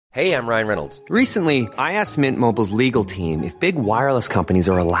Hey, I'm Ryan Reynolds. Recently, I asked Mint Mobile's legal team if big wireless companies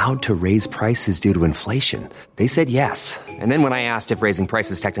are allowed to raise prices due to inflation. They said yes. And then when I asked if raising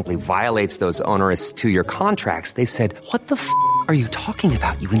prices technically violates those onerous two-year contracts, they said, "What the f*** are you talking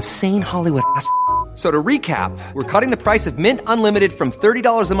about, you insane Hollywood ass?" So to recap, we're cutting the price of Mint Unlimited from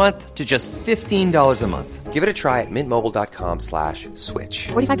 $30 a month to just $15 a month. Give it a try at mintmobile.com/switch.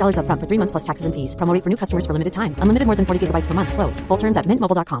 $45 up front for 3 months plus taxes and fees. Promo rate for new customers for limited time. Unlimited more than 40 gigabytes per month. Slows full terms at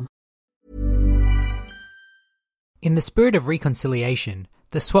mintmobile.com. In the spirit of reconciliation,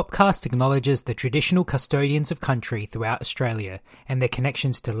 the Swapcast acknowledges the traditional custodians of country throughout Australia and their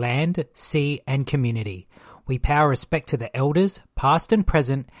connections to land, sea and community. We pay our respect to the elders, past and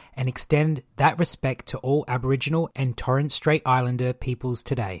present, and extend that respect to all Aboriginal and Torres Strait Islander peoples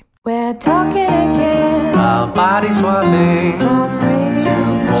today. We're talking again about body swapping. From rich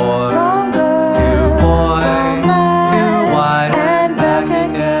to poor, from good, to boy, from black to white, and back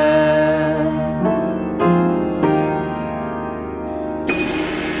again.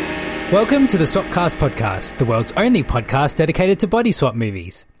 Welcome to the Swapcast podcast, the world's only podcast dedicated to body swap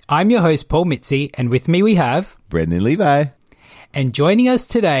movies. I'm your host, Paul Mitzi, and with me we have... Brendan Levi. And joining us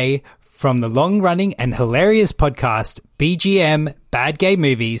today from the long-running and hilarious podcast, BGM Bad Gay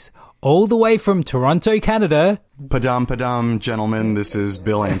Movies, all the way from Toronto, Canada... Padam, gentlemen, this is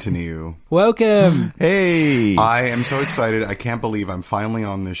Bill Antoniou. Welcome. Hey. I am so excited. I can't believe I'm finally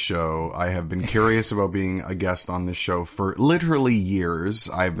on this show. I have been curious about being a guest on this show for literally years.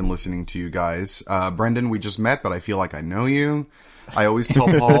 I've been listening to you guys. Brendan, we just met, but I feel like I know you. I always tell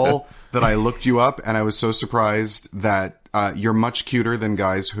Paul that I looked you up, and I was so surprised that you're much cuter than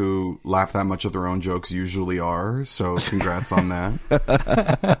guys who laugh that much at their own jokes usually are. So congrats on that.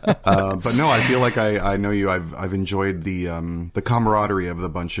 But no, I feel like I know you. I've enjoyed the camaraderie of the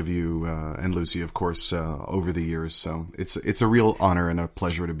bunch of you and Lucy, of course, over the years. So it's a real honor and a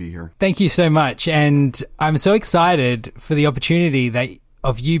pleasure to be here. Thank you so much, and I'm so excited for the opportunity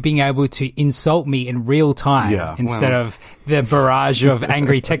of you being able to insult me in real time instead of the barrage of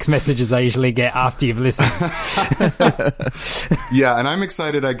angry text messages I usually get after you've listened. Yeah, and I'm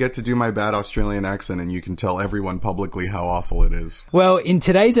excited I get to do my bad Australian accent and you can tell everyone publicly how awful it is. Well, in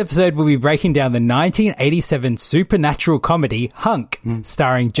today's episode, we'll be breaking down the 1987 supernatural comedy Hunk,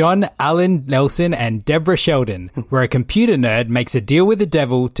 starring John Allen Nelson and Deborah Sheldon, where a computer nerd makes a deal with the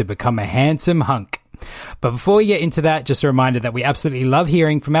devil to become a handsome hunk. But before we get into that, just a reminder that we absolutely love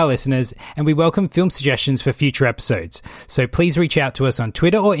hearing from our listeners and we welcome film suggestions for future episodes. So please reach out to us on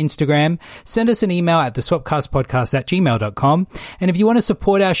Twitter or Instagram, send us an email at theswapcastpodcast@gmail.com, and if you want to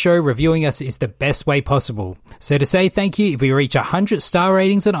support our show, reviewing us is the best way possible. So to say thank you, if we reach 100 star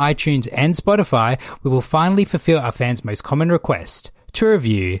ratings on iTunes and Spotify, we will finally fulfill our fans' most common request, to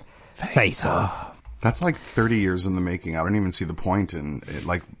review Face Off. That's like 30 years in the making. I don't even see the point in it.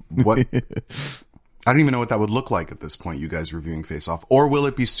 Like, what... I don't even know what that would look like at this point, you guys reviewing Face Off. Or will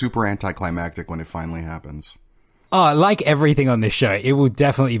it be super anticlimactic when it finally happens? Oh, like everything on this show, it will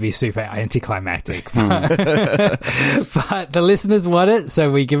definitely be super anticlimactic. But the listeners want it,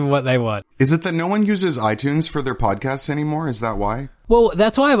 so we give them what they want. Is it that no one uses iTunes for their podcasts anymore? Is that why? Well,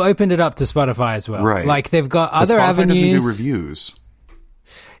 that's why I've opened it up to Spotify as well. Right. Like, they've got other Spotify avenues. doesn't do reviews.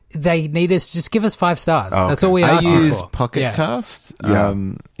 They need us, just give us 5 stars. Oh, That's okay. all we I ask use for. Pocket Cast.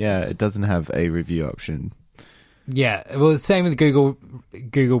 It doesn't have a review option. Yeah, well, same with Google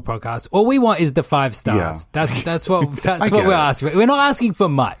Podcasts. All we want is the 5 stars. Yeah. That's what we're asking for. We're not asking for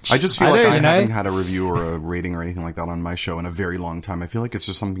much. I just feel like I know? haven't had a review or a rating or anything like that on my show in a very long time. I feel like it's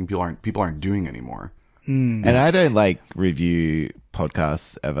just something people aren't doing anymore. And I don't like review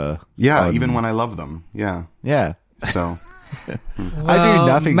podcasts ever. Yeah, even when I love them. Yeah. Yeah. So... Well, I do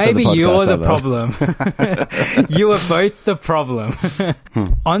nothing maybe for the you're the podcast problem. You are both the problem.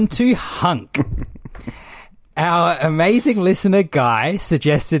 On to Hunk. Our amazing listener, Guy,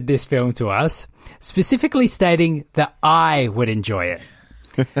 suggested this film to us, specifically stating that I would enjoy it.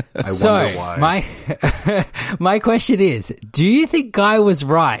 I wonder why. My question is, do you think Guy was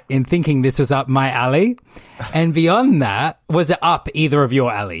right in thinking this was up my alley? And beyond that, was it up either of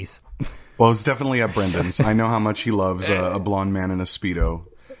your alleys? Well, it's definitely at Brendan's. I know how much he loves a blonde man in a Speedo.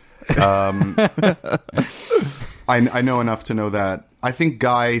 I know enough to know that. I think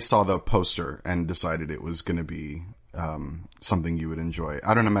Guy saw the poster and decided it was going to be something you would enjoy.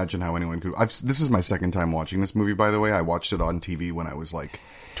 I don't imagine how anyone could. This is my second time watching this movie, by the way. I watched it on TV when I was like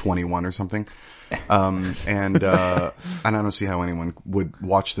 21 or something. And I don't see how anyone would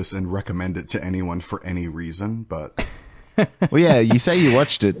watch this and recommend it to anyone for any reason, but... Well, yeah, you say you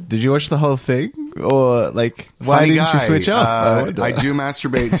watched it. Did you watch the whole thing? Or like, why Funny didn't guy. you switch off? I do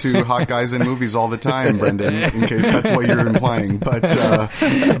masturbate to hot guys in movies all the time, Brendan, in case that's what you're implying. But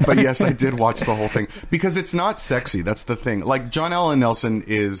yes, I did watch the whole thing because it's not sexy. That's the thing. Like John Allen Nelson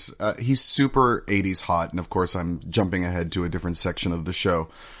is, he's super 80s hot. And of course I'm jumping ahead to a different section of the show.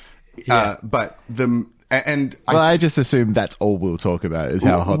 But I just assume that's all we'll talk about is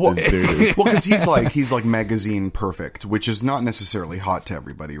how hot this dude is. Well, because he's like magazine perfect, which is not necessarily hot to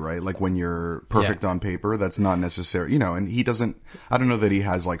everybody, right? Like when you're perfect on paper, that's not necessary, and he doesn't, I don't know that he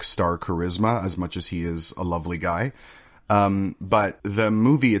has like star charisma as much as he is a lovely guy. But the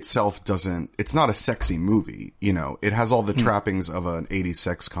movie itself it's not a sexy movie, it has all the trappings of an 80s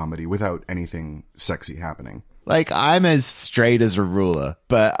sex comedy without anything sexy happening. Like, I'm as straight as a ruler,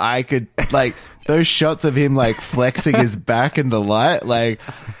 but I could, like, those shots of him, like, flexing his back in the light, like,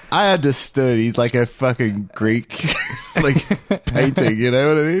 I understood he's like a fucking Greek, like, painting, you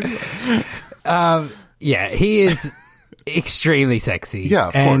know what I mean? Yeah, he is extremely sexy. Yeah,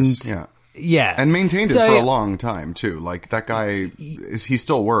 of course, yeah. Yeah. And maintained it for a long time, too. Like, that guy, he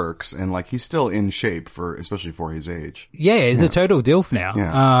still works, and, like, he's still in shape, especially for his age. Yeah, he's a total dilf now.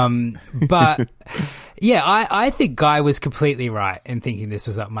 Yeah. But, yeah, I think Guy was completely right in thinking this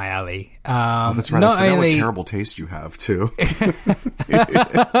was up my alley. That's right. Not I forgot only what terrible taste you have, too.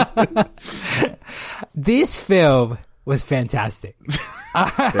 This film was fantastic.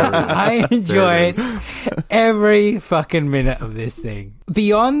 I enjoyed every fucking minute of this thing.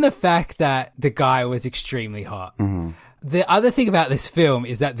 Beyond the fact that the guy was extremely hot. Mm-hmm. The other thing about this film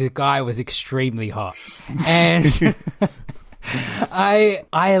is that the guy was extremely hot. And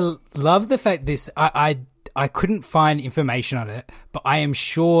I love the fact I couldn't find information on it, but I am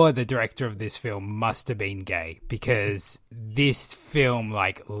sure the director of this film must have been gay because this film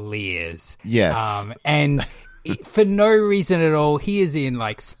like leers. Yes. And for no reason at all, he is in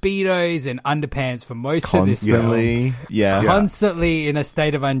like Speedos and underpants for most of this film. Constantly in a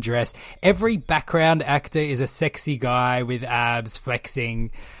state of undress. Every background actor is a sexy guy with abs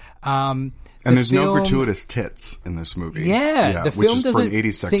flexing. And there's no gratuitous tits in this movie. Yeah, the which film is for an doesn't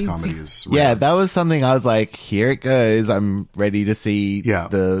 80s sex seem comedy to- is rare. Yeah, that was something I was like, here it goes. I'm ready to see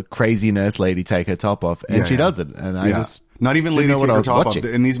the crazy nurse lady take her top off. And she doesn't. And I just... Not even didn't lady know take what I her was top watching.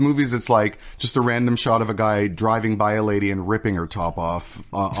 off. In these movies, it's like just a random shot of a guy driving by a lady and ripping her top off,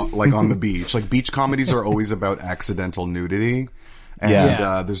 like on the beach. Like beach comedies are always about accidental nudity.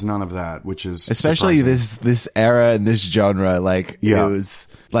 And there's none of that, which is especially surprising. this era and this genre. Like it was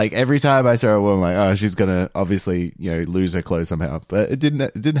like every time I saw a woman, like, oh, she's gonna obviously lose her clothes somehow, but it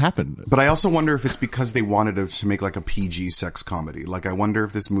didn't happen. But I also wonder if it's because they wanted to make like a PG sex comedy. Like I wonder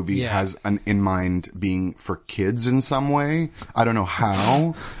if this movie has in mind being for kids in some way. I don't know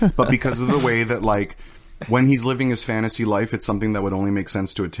how, but because of the way that like. When he's living his fantasy life, it's something that would only make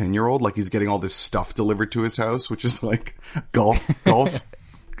sense to a 10-year-old. Like he's getting all this stuff delivered to his house, which is like golf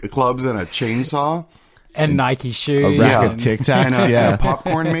clubs and a chainsaw. And Nike shoes. A rack of Tic Tacs, and a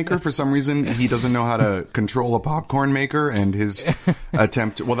popcorn maker. For some reason, he doesn't know how to control a popcorn maker. And his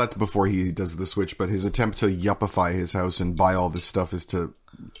attempt, well, that's before he does the switch, but his attempt to yuppify his house and buy all this stuff is to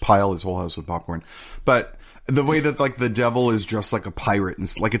pile his whole house with popcorn. But the way that like the devil is dressed like a pirate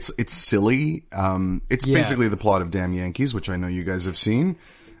and like it's silly. It's basically the plot of Damn Yankees, which I know you guys have seen.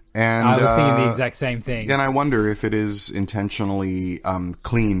 And I was thinking the exact same thing. And I wonder if it is intentionally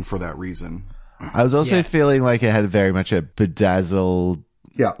clean for that reason. I was also feeling like it had very much a bedazzled,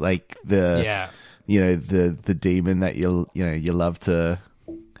 like the the demon that you love to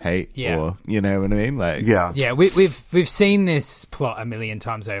hate, or you know what I mean, like we've seen this plot a million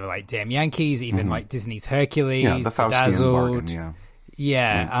times over, like Damn Yankees, even like Disney's Hercules, the Faustian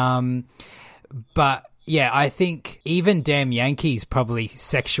bargain, but I think even Damn Yankees probably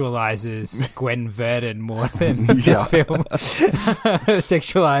sexualizes Gwen Verdon more than this film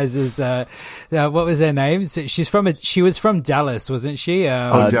sexualizes. What was her name? She was from Dallas, wasn't she?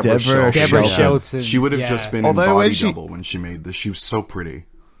 Deborah Shelton. She would have just been in Body Double when she made this. She was so pretty.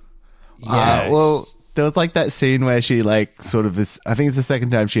 Well, there was like that scene where she like sort of is, I think it's the second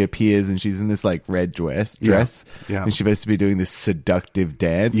time she appears and she's in this like red dress and she's supposed to be doing this seductive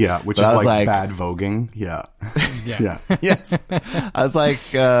dance, which is like bad voguing. Yes. I was like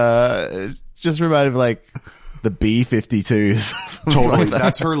just reminded of like the B-52s. Totally.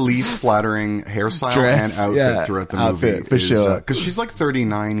 That's her least flattering hairstyle and outfit throughout the movie. For sure. Because she's like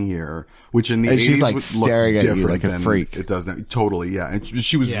 39 here, which in the 80s she's like would staring look at you different like a freak. It does now. Totally, yeah. And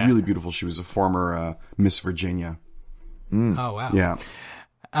she was really beautiful. She was a former Miss Virginia. Oh, wow. Yeah.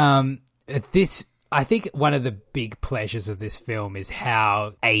 I think one of the big pleasures of this film is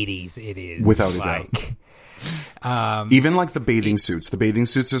how 80s it is. Without a doubt. Even like the bathing suits. The bathing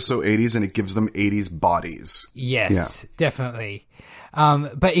suits are so 80s and it gives them 80s bodies. Yes, definitely.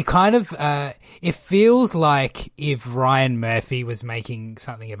 But it kind of, it feels like if Ryan Murphy was making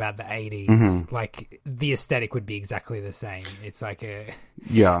something about the 80s, like the aesthetic would be exactly the same. It's like a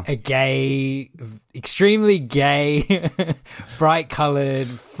gay, extremely gay, bright colored,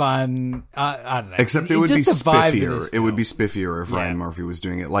 fun, I don't know. Except it would be just the vibes of spiffier. this It would be film. spiffier if Ryan Murphy was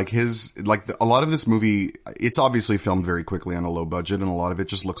doing it. Like a lot of this movie, it's obviously filmed very quickly on a low budget and a lot of it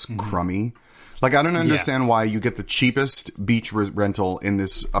just looks crummy. Like, I don't understand why you get the cheapest beach rental in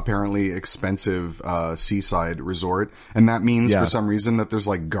this apparently expensive seaside resort, and that means for some reason that there's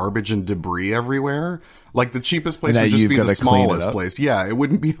like garbage and debris everywhere. Like, the cheapest place would just be the smallest place. Yeah, it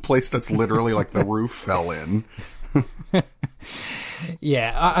wouldn't be a place that's literally like the roof fell in.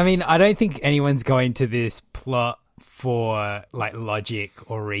 Yeah, I mean, I don't think anyone's going to this plot for like logic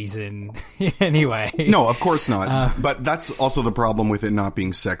or reason anyway. No, of course not. But that's also the problem with it not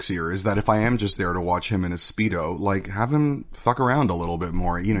being sexier, is that if I am just there to watch him in a Speedo, like, have him fuck around a little bit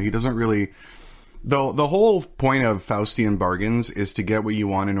more. You know, he doesn't really... The whole point of Faustian bargains is to get what you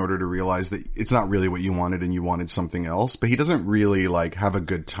want in order to realize that it's not really what you wanted and you wanted something else. But he doesn't really, like, have a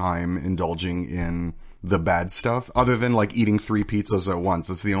good time indulging in the bad stuff, other than, like, eating 3 pizzas at once.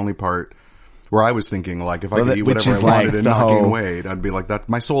 That's the only part where I was thinking, like, if I could eat whatever I wanted and not gain weight, I'd be like, that.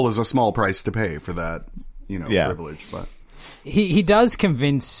 My soul is a small price to pay for that, privilege. But he does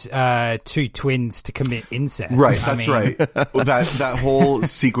convince 2 twins to commit incest. Right, that's right. That whole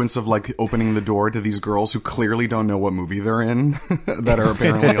sequence of like opening the door to these girls who clearly don't know what movie they're in, that are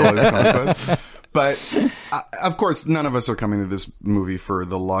apparently all his conquests. But of course, none of us are coming to this movie for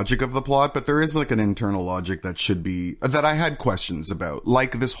the logic of the plot, but there is like an internal logic that I had questions about,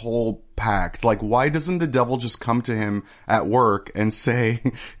 like this whole pact. Like, why doesn't the devil just come to him at work and say,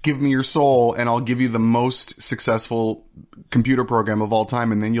 give me your soul and I'll give you the most successful computer program of all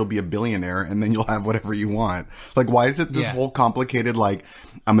time, and then you'll be a billionaire and then you'll have whatever you want? Like, why is it this whole complicated, like,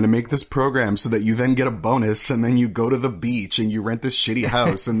 I'm going to make this program so that you then get a bonus and then you go to the beach and you rent this shitty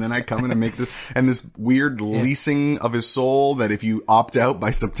house and then I come in and make this, and this weird leasing of his soul that if you opt out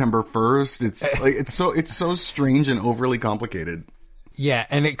by September 1st, it's like, it's so strange and overly complicated. Yeah,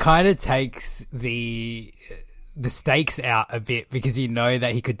 and it kind of takes the stakes out a bit, because you know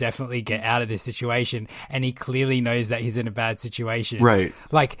that he could definitely get out of this situation, and he clearly knows that he's in a bad situation. Right.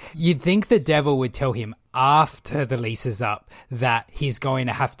 Like, you'd think the devil would tell him after the lease is up that he's going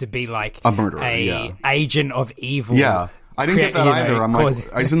to have to be like a murderer, agent of evil. Yeah. I didn't get that either. I'm like,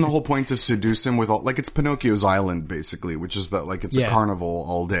 isn't the whole point to seduce him with all, like, it's Pinocchio's Island, basically, which is that, like, it's a carnival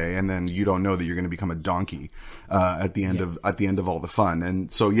all day, and then you don't know that you're going to become a donkey, at the end of all the fun.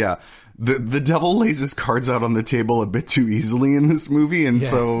 And so, the devil lays his cards out on the table a bit too easily in this movie. And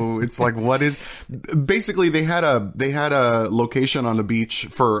so it's like, basically they had a location on the beach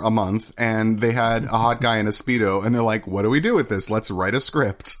for a month, and they had a hot guy in a Speedo, and they're like, what do we do with this? Let's write a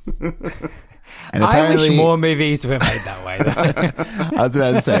script. And I wish more movies were made that way, though. I was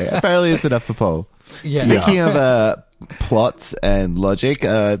about to say, apparently it's enough for Paul. Yeah. Speaking of plots and logic,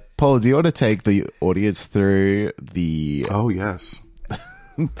 Paul, do you want to take the audience through the... Oh, yes.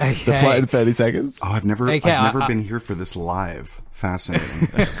 The plot in 30 seconds? Oh, I've never been here for this live. Fascinating.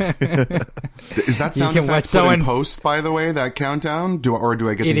 Is that sound effect put in post, by the way, that countdown? Or do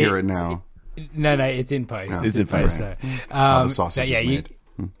I get to hear it now? No, it's in post. No, it's in post. So, the sausage is made.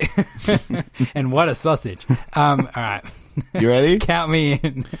 And what a sausage. All right. You ready? Count me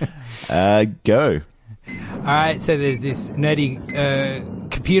in. Go. All right, so there's this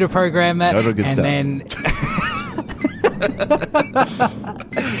nerdy computer programmer, and then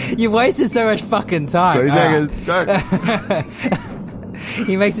you wasted so much fucking time. 20 seconds. Go.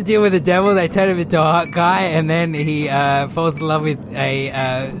 He makes a deal with the devil. They turn him into a hot guy, and then he falls in love with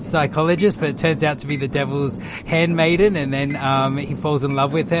a psychologist, but it turns out to be the devil's handmaiden. And then he falls in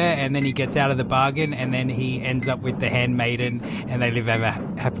love with her, and then he gets out of the bargain, and then he ends up with the handmaiden, and they live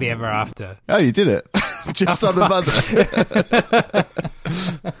happily ever after. Oh, you did it. Just on the buzzer.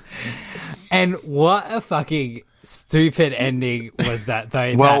 And what a fucking stupid ending was that,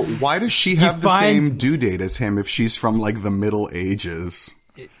 though. Well, why does she have the same due date as him if she's from, like, the Middle Ages?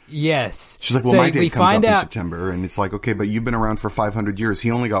 Yes. She's like, well, my date comes up in September, and it's like, okay, but you've been around for 500 years. He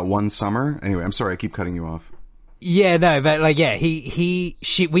only got one summer? Anyway, I'm sorry, I keep cutting you off. Yeah, no, but, like, yeah,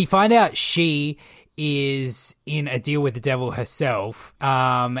 we find out she is in a deal with the devil herself,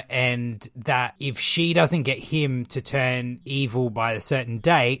 and that if she doesn't get him to turn evil by a certain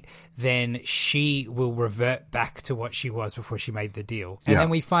date, then she will revert back to what she was before she made the deal. And then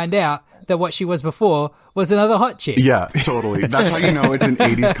we find out that what she was before was another hot chick. Yeah, totally. That's how you know it's an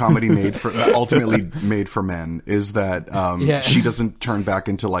 80s comedy ultimately made for men, is that she doesn't turn back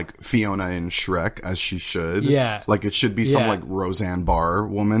into like Fiona in Shrek as she should. Yeah. Like it should be some like Roseanne Barr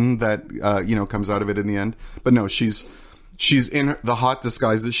woman that, comes out of it in the end. But no, she's in the hot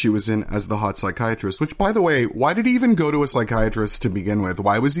disguise that she was in as the hot psychiatrist, which, by the way, why did he even go to a psychiatrist to begin with?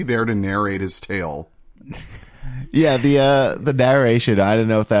 Why was he there to narrate his tale? Yeah, the narration, I don't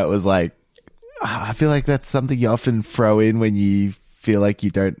know if that was like, I feel like that's something you often throw in when you feel like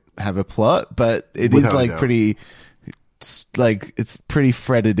you don't have a plot, but it is like pretty, it's pretty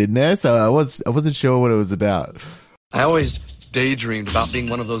threaded in there, so I wasn't sure what it was about. I always daydreamed about being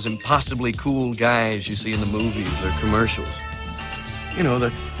one of those impossibly cool guys you see in the movies or commercials. You know,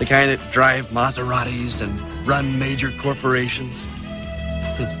 the kind that drive Maseratis and run major corporations.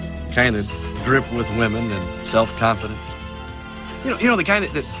 Kind that drip with women and self-confidence. You know the kind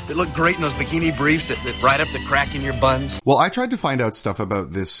that look great in those bikini briefs that ride up the crack in your buns. Well, I tried to find out stuff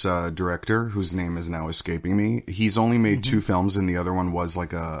about this director, whose name is now escaping me. He's only made 2 films, and the other one was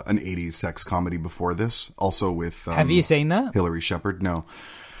like an 80s sex comedy before this, also with... Have you seen that? Hilary Shepard, no.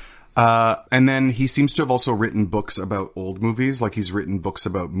 And then he seems to have also written books about old movies. Like he's written books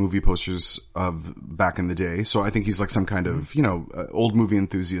about movie posters of back in the day. So I think he's like some kind of, old movie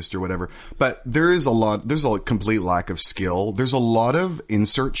enthusiast or whatever. But there's a complete lack of skill. There's a lot of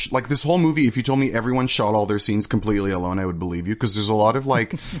insert, like this whole movie, if you told me everyone shot all their scenes completely alone, I would believe you. Cause there's a lot of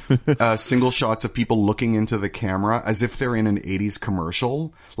like, single shots of people looking into the camera as if they're in an 80s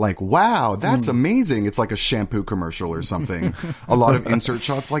commercial. Like, wow, that's amazing. It's like a shampoo commercial or something. A lot of insert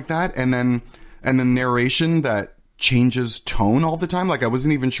shots like that. And then narration that changes tone all the time. Like I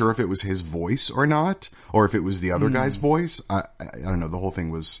wasn't even sure if it was his voice or not, or if it was the other guy's voice. I don't know. The whole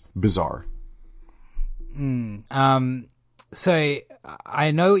thing was bizarre. So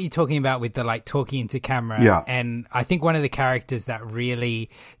I know what you're talking about with the like talking into camera. Yeah. And I think one of the characters that really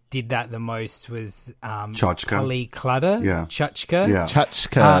did that the most was Chachka. Holly Clutter. Yeah. Chachka. Yeah.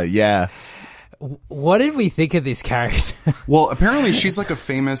 Chachka, yeah. What did we think of this character? Well, apparently she's like a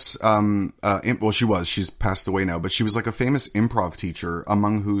famous, she's passed away now, but she was like a famous improv teacher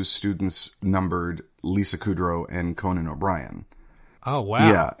among whose students numbered Lisa Kudrow and Conan O'Brien. Oh, wow.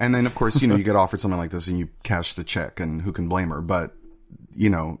 Yeah. And then, of course, you get offered something like this and you cash the check, and who can blame her? But,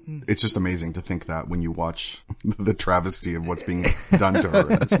 it's just amazing to think that when you watch the travesty of what's being done to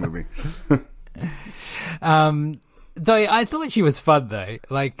her in this movie. Though I thought she was fun, though.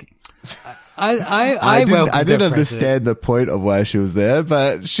 Like, I didn't understand the point of why she was there,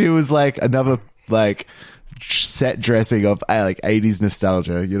 but she was like another like set dressing of like 80s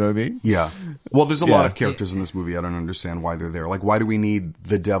nostalgia, you know what I mean? Yeah. Well, there's a lot of characters in this movie. I don't understand why they're there. Like, why do we need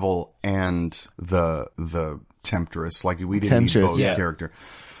the devil and the temptress? Like, we didn't need both character.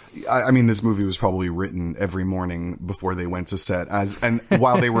 I mean, this movie was probably written every morning before they went to set, and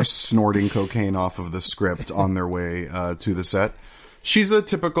while they were snorting cocaine off of the script on their way to the set. She's a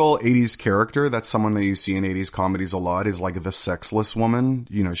typical 80s character. That's someone that you see in 80s comedies a lot, is like the sexless woman.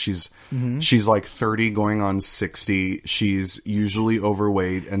 She's like 30 going on 60. She's usually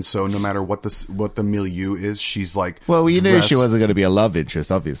overweight. And so no matter what the milieu is, she's like, well, you knew she wasn't going to be a love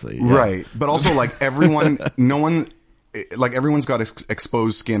interest, obviously. Yeah. Right. But also like everyone's got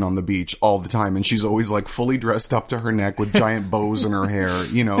exposed skin on the beach all the time, and she's always like fully dressed up to her neck with giant bows in her hair,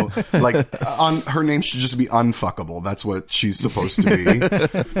 like her name should just be Unfuckable. That's what she's supposed to be.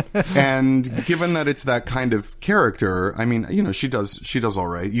 And given that it's that kind of character, I mean, she does all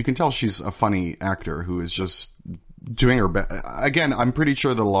right. You can tell she's a funny actor who is just doing her best. Again, I'm pretty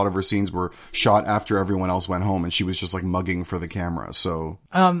sure that a lot of her scenes were shot after everyone else went home, and she was just like mugging for the camera. So,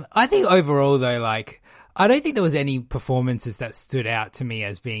 I think overall though, like, I don't think there was any performances that stood out to me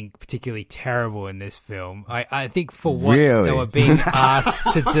as being particularly terrible in this film. I think for what they were being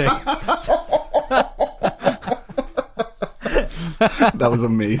asked to do. That was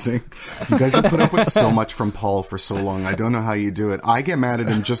amazing. You guys have put up with so much from Paul for so long. I don't know how you do it. I get mad at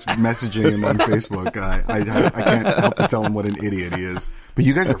him just messaging him on Facebook. I can't help but tell him what an idiot he is. But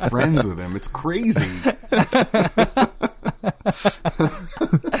you guys are friends with him. It's crazy.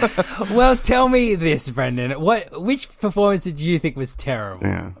 Well, tell me this, Brendan. Which performance did you think was terrible?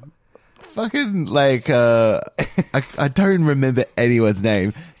 Yeah. Fucking like I don't remember anyone's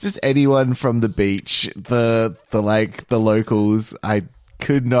name. Just anyone from the beach, the locals. I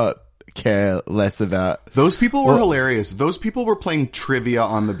could not care less about. Those people were hilarious. Those people were playing trivia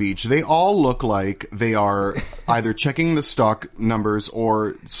on the beach. They all look like they are either checking the stock numbers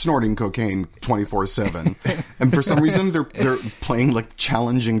or snorting cocaine 24/7. And for some reason, they're playing like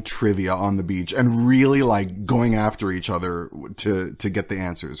challenging trivia on the beach and really like going after each other to get the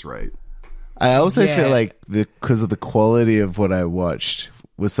answers right. I also feel like because of the quality of what I watched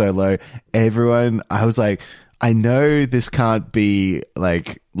was so low, I was like, I know this can't be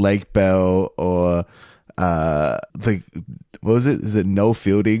like Lake Bell or what was it? Is it Noel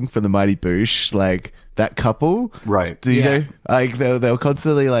Fielding from the Mighty Boosh? Like that couple, right? Do you know? Like they were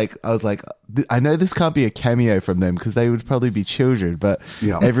constantly like, I was like, I know this can't be a cameo from them because they would probably be children, but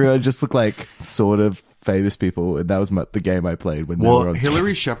everyone just looked like sort of famous people, and that was the game I played when they were on screen.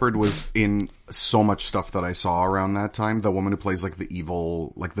 Hilary Shepard was in so much stuff that I saw around that time. The woman who plays like the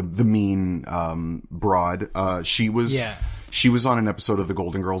evil, like the mean broad. She was on an episode of The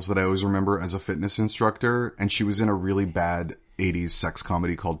Golden Girls that I always remember as a fitness instructor, and she was in a really bad 80s sex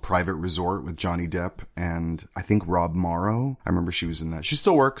comedy called Private Resort with Johnny Depp and I think Rob Morrow. I remember she was in that. She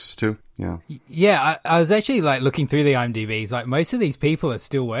still works too. Yeah. Yeah, I was actually like looking through the IMDb's. Like most of these people are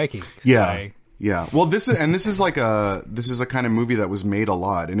still working. So. Yeah. Yeah. Well, this is a kind of movie that was made a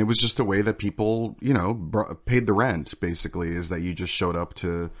lot, and it was just a way that people, paid the rent, basically, is that you just showed up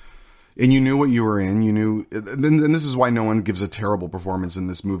to, and you knew what you were in, and this is why no one gives a terrible performance in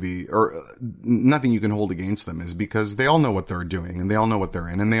this movie, or nothing you can hold against them, is because they all know what they're doing, and they all know what they're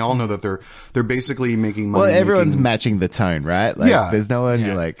in, and they all know that they're basically making money. Well, everyone's matching the tone, right? Like, there's no one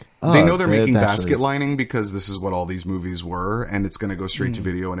you're like, they know they're making basket lining because this is what all these movies were, and it's going to go straight to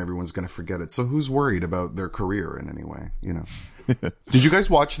video, and everyone's going to forget it. So who's worried about their career in any way? Did you guys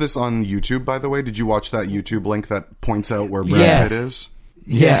watch this on YouTube, by the way? Did you watch that YouTube link that points out where Brad Pitt is?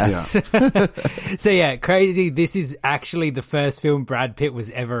 Yes. Yeah. So crazy. This is actually the first film Brad Pitt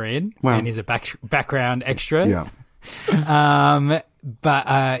was ever in, and is a background extra. Yeah.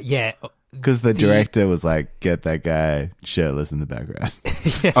 Because the director was like, get that guy shirtless in the background.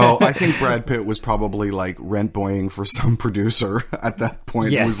 Oh, I think Brad Pitt was probably like rent boying for some producer at that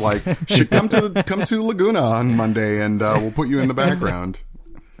point. Yes. Who was like, should come to Laguna on Monday and we'll put you in the background.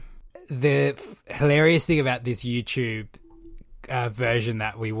 The hilarious thing about this YouTube version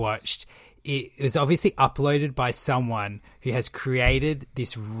that we watched, it was obviously uploaded by someone who has created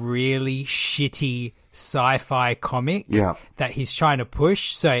this really shitty sci-fi comic that he's trying to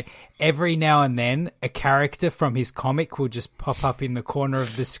push. So every now and then a character from his comic will just pop up in the corner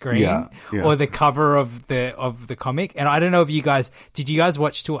of the screen or the cover of the comic. And I don't know if did you guys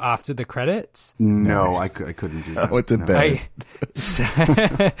watch till after the credits? No, I couldn't do that. I went to bed.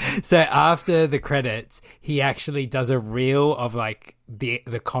 So after the credits, he actually does a reel of like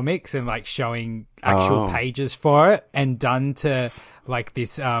the comics and like showing actual pages for it, and done to like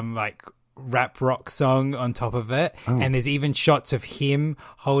this like rap rock song on top of it. And there's even shots of him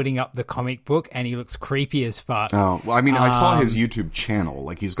holding up the comic book, and he looks creepy as fuck. Well, I mean, I saw his YouTube channel.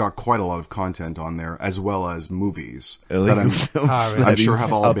 Like, he's got quite a lot of content on there, as well as movies that I'm sure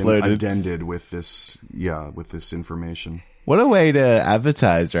have all been addended with this information. What a way to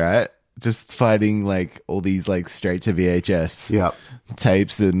advertise, right? Just finding like all these like straight to VHS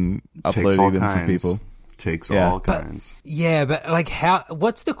tapes and uploading them for people. Takes all kinds. But like,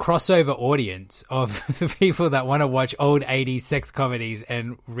 what's the crossover audience of the people that want to watch old 80s sex comedies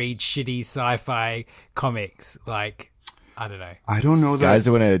and read shitty sci-fi comics? Like, I don't know. I don't know that. Guys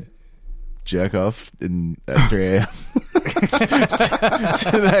who want to jerk off at 3 a.m. to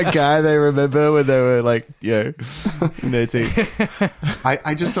that guy they remember when they were like, in their teens.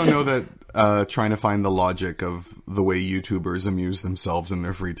 I just don't know that trying to find the logic of the way YouTubers amuse themselves in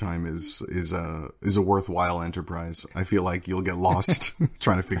their free time is a worthwhile enterprise. I feel like you'll get lost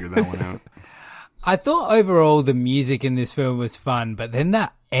trying to figure that one out. I thought overall the music in this film was fun, but then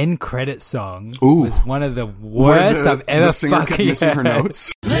that end credit song was one of the worst I've ever the singer fucking kept missing heard. her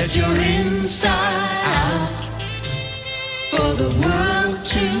notes. Let your inside out for the world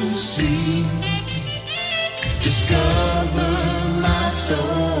to see. Discover my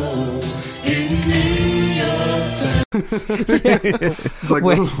soul in your face. It's like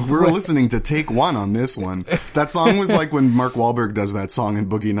we're listening to take one on this one. That song was like when Mark Wahlberg does that song in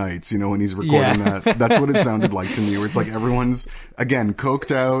Boogie Nights, when he's recording that. That's what it sounded like to me, where it's like everyone's, again,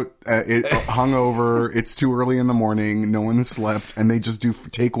 coked out, hungover, it's too early in the morning, no one slept, and they just do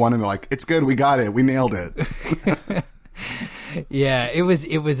take one and they're like, it's good, we got it, we nailed it. Yeah, it was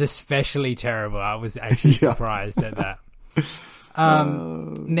especially terrible. I was actually surprised at that.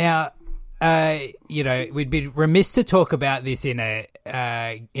 Now, we'd be remiss to talk about this in a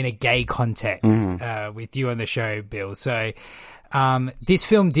gay context with you on the show, Bill. So, this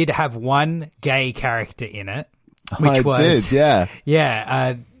film did have one gay character in it, which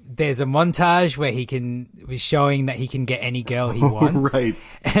there's a montage where was showing that he can get any girl he wants, right?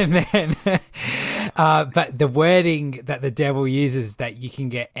 And then, but the wording that the devil uses, that you can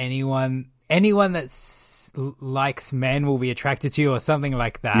get anyone that's likes men will be attracted to you, or something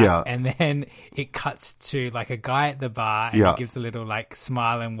like that. Yeah. And then it cuts to like a guy at the bar, and he gives a little like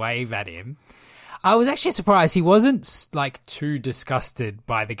smile and wave at him. I was actually surprised he wasn't like too disgusted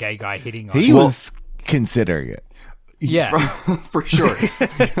by the gay guy hitting on him. He was considering it. Yeah, for sure,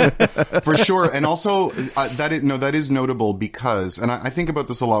 for sure. And also that is notable because, and I think about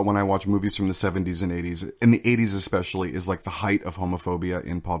this a lot when I watch movies from the 70s and 80s. In the 80s especially is like the height of homophobia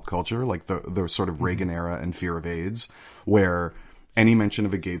in pop culture, like the sort of Reagan era and fear of AIDS, where any mention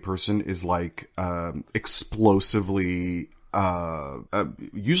of a gay person is like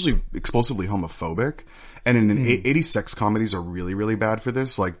usually explosively homophobic. And in 80s sex comedies are really, really bad for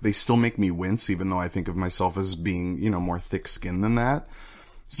this. Like, they still make me wince, even though I think of myself as being, more thick-skinned than that.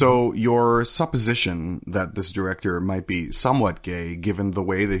 So your supposition that this director might be somewhat gay, given the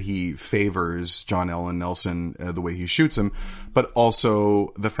way that he favors John Allen Nelson, the way he shoots him, but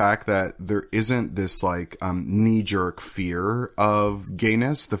also the fact that there isn't this like knee-jerk fear of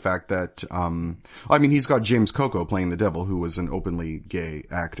gayness. The fact that he's got James Coco playing the devil, who was an openly gay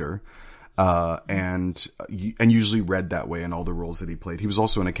actor. And usually read that way in all the roles that he played. He was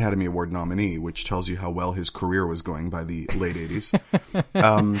also an Academy Award nominee, which tells you how well his career was going by the late 80s.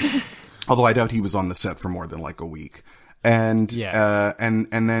 Although I doubt he was on the set for more than like a week. And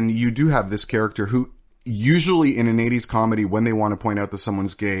then you do have this character who usually in an 80s comedy, when they want to point out that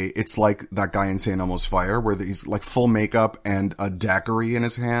someone's gay, it's like that guy in St. Elmo's Fire, where he's like full makeup and a daiquiri in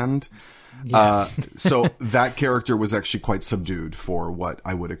his hand. Yeah. So that character was actually quite subdued for what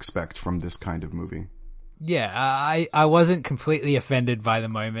I would expect from this kind of movie. Yeah, I wasn't completely offended by the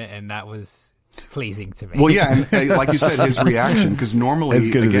moment, and that was pleasing to me. Well, yeah, and like you said, his reaction, because normally,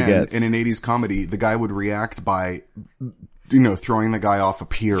 again, in an 80s comedy, the guy would react by, throwing the guy off a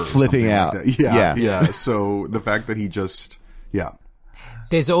pier or flipping out. Like yeah. So the fact that he just,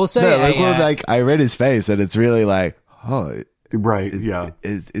 There's also I read his face, and it's really like, oh... Right.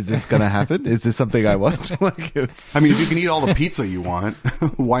 Is this going to happen? Is this something I want? I mean, if you can eat all the pizza you want,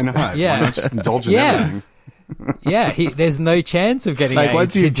 why not? Yeah. Why not just indulge in everything? Yeah. There's no chance of getting AIDS.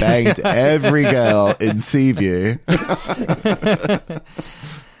 Once you've banged every girl in Seaview.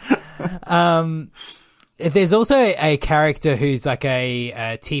 There's also a character who's like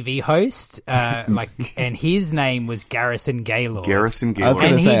a TV host, and his name was Garrison Gaylord. I was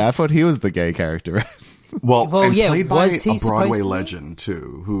going to say, I thought he was the gay character. Well, played by a Broadway legend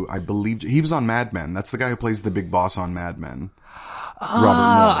too, who I believe he was on Mad Men. That's the guy who plays the big boss on Mad Men.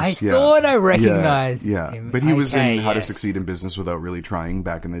 Robert Morris. I thought I recognized him. But he was in How to Succeed in Business Without Really Trying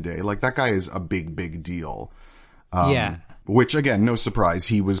back in the day. Like, that guy is a big, big deal. Which, again, no surprise.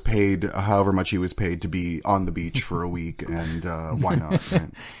 He was paid however much he was paid to be on the beach for a week, and why not?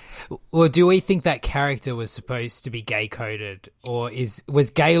 Right? Or do we think that character was supposed to be gay-coded? Or was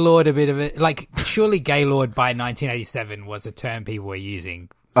Gaylord a bit of a... Like, surely Gaylord by 1987 was a term people were using.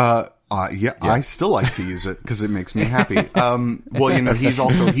 I still like to use it because it makes me happy. Well,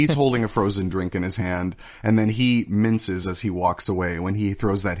 he's holding a frozen drink in his hand, and then he minces as he walks away. When he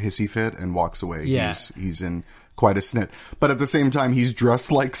throws that hissy fit and walks away, he's in quite a snit. But at the same time, he's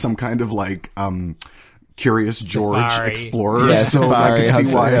dressed like some kind of like, Curious George explorer. Yeah, so safari, I can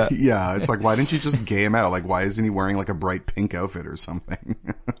see why. hunter, Yeah, it's like, why didn't you just gay him out? Like, why isn't he wearing like a bright pink outfit or something?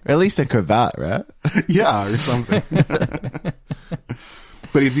 Or at least a cravat, right? Yeah, or something.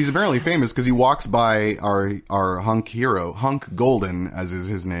 But he's apparently famous because he walks by our Hunk hero, Hunk Golden, as is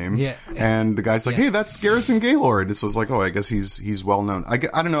his name. Yeah. And the guy's like, hey, that's Garrison Gaylord. So it's like, oh, I guess he's well known. I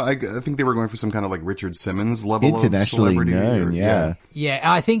don't know. I think they were going for some kind of like Richard Simmons level of celebrity. Known, yeah. Yeah,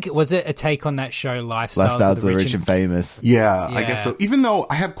 I think, was it a take on that show, Lifestyles of the Rich and Famous? Yeah, I guess so. Even though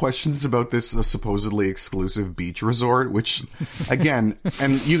I have questions about this supposedly exclusive beach resort, which, again,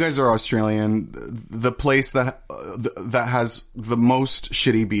 and you guys are Australian, the place that has the most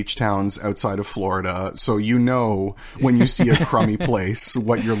shitty beach towns outside of Florida, so when you see a crummy place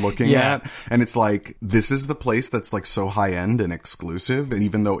what you're looking at, and it's like, this is the place that's like so high end and exclusive, and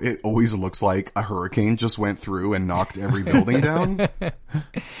even though it always looks like a hurricane just went through and knocked every building down.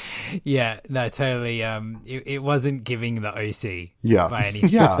 Yeah, no, totally. It wasn't giving the OC by any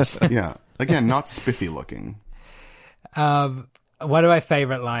yeah. Again, not spiffy looking. One of my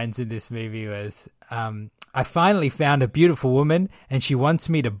favorite lines in this movie was, I finally found a beautiful woman, and she wants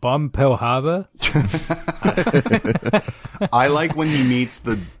me to bomb Pearl Harbor. I like when he meets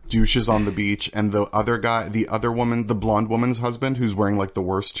the douches on the beach and the other guy, the other woman, the blonde woman's husband, who's wearing like the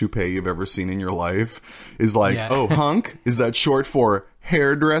worst toupee you've ever seen in your life, is like, oh, hunk? Is that short for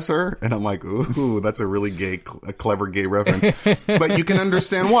hairdresser? And I'm like, ooh, that's a really a clever gay reference. But you can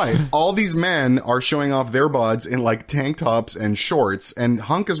understand why. All these men are showing off their bods in like tank tops and shorts, and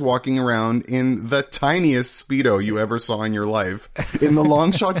Hunk is walking around in the tiniest Speedo you ever saw in your life. In the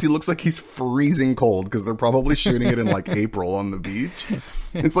long shots, he looks like he's freezing cold because they're probably shooting it in like April on the beach.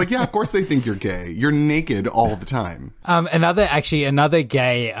 It's like, yeah, of course they think you're gay. You're naked all the time. Another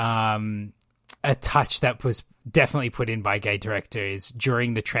gay, a touch that was definitely put in by gay director is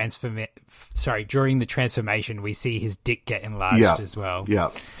during the transformation, we see his dick get enlarged as well. Yeah.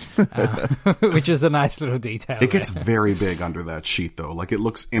 Which is a nice little detail. It gets very big under that sheet, though. Like, it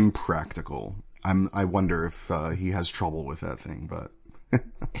looks impractical. I wonder if he has trouble with that thing, but...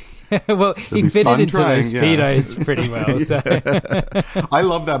 Well, he fit it into those Speedos pretty well. So I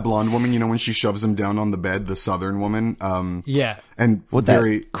love that blonde woman, you know, when she shoves him down on the bed, the southern woman. And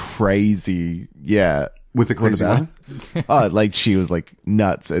that crazy, with the crazy one? Oh, like she was like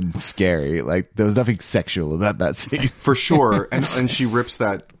nuts and scary. Like there was nothing sexual about that scene. For sure. And she rips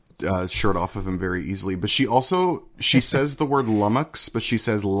that shirt off of him very easily. But she says the word lummox, but she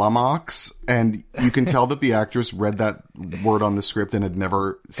says lummox. And you can tell that the actress read that word on the script and had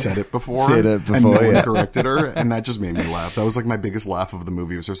never said it before. And no one corrected her. And that just made me laugh. That was like my biggest laugh of the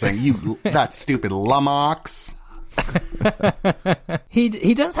movie, was her saying, that stupid lummox.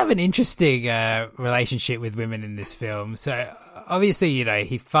 He does have an interesting relationship with women in this film. So obviously, you know,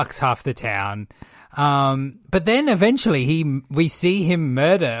 he fucks half the town. But then eventually we see him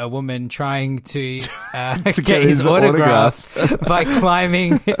murder a woman trying to get his autograph by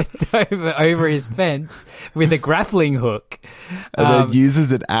climbing over his fence with a grappling hook. And then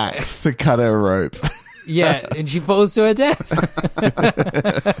uses an axe to cut her rope. Yeah, and she falls to her death.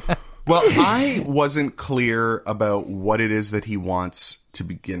 Well, I wasn't clear about what it is that he wants to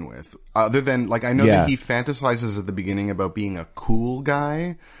begin with. Other than, like, I know that he fantasizes at the beginning about being a cool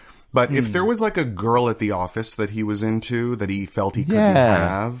guy. But if there was, like, a girl at the office that he was into that he felt he couldn't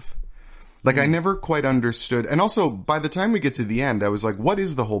have, like, I never quite understood. And also, by the time we get to the end, I was like, what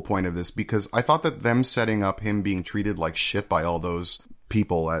is the whole point of this? Because I thought that them setting up him being treated like shit by all those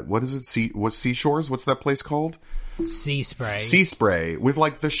people at, what is it, Seashores? What's that place called? Sea Spray, with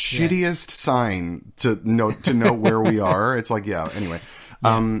like the shittiest sign to know where we are. It's like, anyway.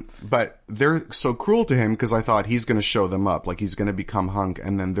 But they're so cruel to him because I thought he's going to show them up, like he's going to become Hunk,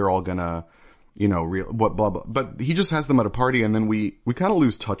 and then they're all going to, you know, blah, blah. But he just has them at a party, and then we kind of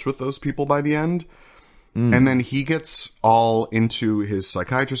lose touch with those people by the end. And then he gets all into his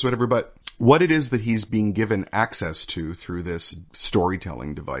psychiatrist, whatever, but what it is that he's being given access to through this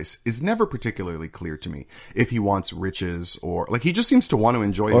storytelling device is never particularly clear to me. If he wants riches or, like, he just seems to want to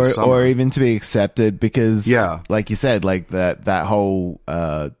enjoy his summer. Or even to be accepted because, like you said, like that whole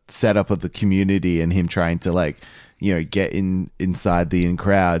setup of the community and him trying to, like, you know, get inside the in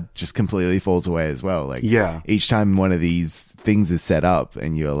crowd just completely falls away as well. Like, each time one of these things is set up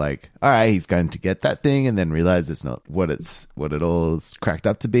and you're like, all right, he's going to get that thing, and then realize it's not what it all is cracked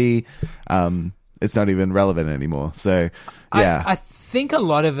up to be. It's not even relevant anymore. So, I think a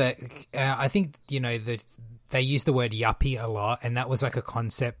lot of it, I think, you know, they use the word yuppie a lot, and that was like a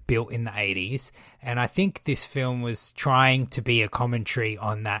concept built in the 80s. And I think this film was trying to be a commentary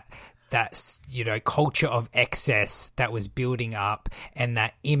on that, you know, culture of excess that was building up, and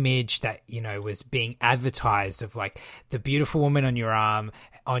that image that, you know, was being advertised of, like, the beautiful woman on your arm,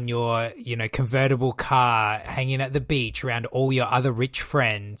 on your, you know, convertible car, hanging at the beach around all your other rich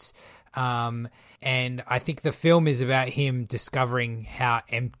friends. And I think the film is about him discovering how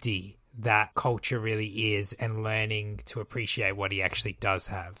empty that culture really is and learning to appreciate what he actually does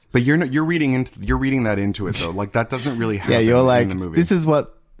have. But you're reading that into it, though. Like, that doesn't really happen you're like, in the movie. This is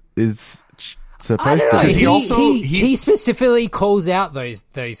what is supposed to be. He specifically calls out those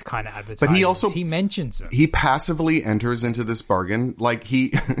kind of advertisements. But he mentions them. He passively enters into this bargain. Like, he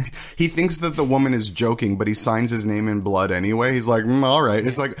thinks that the woman is joking, but he signs his name in blood anyway. He's like, all right.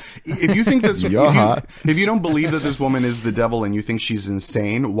 It's like, if you think this, if you don't believe that this woman is the devil and you think she's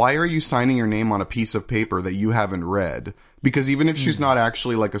insane, why are you signing your name on a piece of paper that you haven't read? Because even if she's not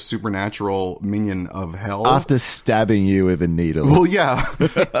actually like a supernatural minion of hell, after stabbing you with a needle. Well, yeah,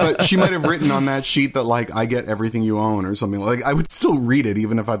 but she might have written on that sheet that, like, I get everything you own or something. Like, I would still read it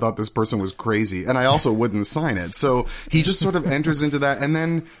even if I thought this person was crazy, and I also wouldn't sign it. So he just sort of enters into that, and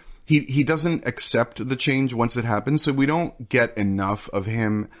then he doesn't accept the change once it happens, so we don't get enough of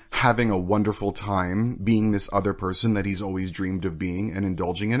him having a wonderful time being this other person that he's always dreamed of being and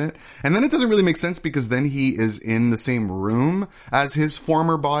indulging in it. And then it doesn't really make sense because then he is in the same room as his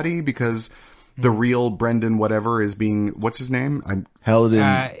former body because the real Brendan whatever is being, what's his name? I'm held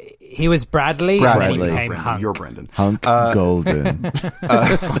in He was Bradley, and then he became Brendan. Hunk. You're Brendan. Hunk Golden.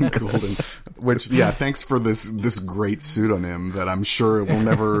 Hunk Golden. Which, yeah, thanks for this great pseudonym that I'm sure will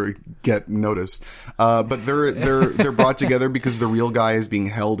never get noticed. But they're brought together because the real guy is being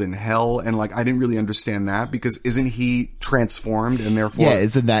held in hell, and like I didn't really understand that because isn't he transformed and therefore Yeah,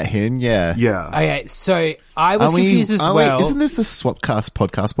 isn't that him? Yeah. yeah. Okay, so I was confused as well. Isn't this a Swapcast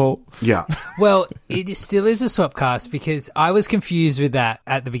podcast, Paul? Yeah. Well, it still is a swapcast because I was confused with that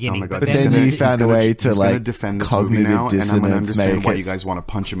at the beginning. Oh my God. But But then you found a way to he's gonna like defend this movie now, and I'm going to understand why you guys want to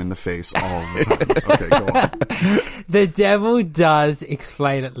punch him in the face all the time. Okay, go on. The devil does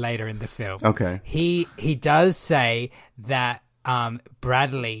explain it later in the film. Okay. He does say that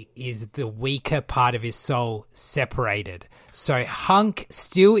Bradley is the weaker part of his soul separated. So Hunk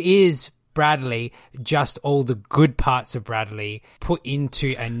still is Bradley, just all the good parts of Bradley put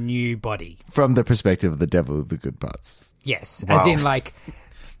into a new body. From the perspective of the devil, the good parts. Yes, Wow. as in like...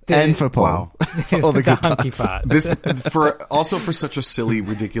 And for Paul. All the good hunky parts. parts. This for such a silly,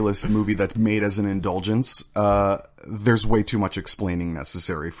 ridiculous movie that's made as an indulgence. There's way too much explaining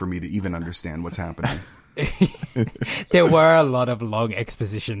necessary for me to even understand what's happening. There were a lot of long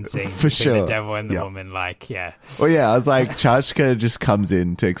exposition scenes For between sure. the devil and the Yeah. woman. Like, yeah. Well, yeah, I was like, Chachka just comes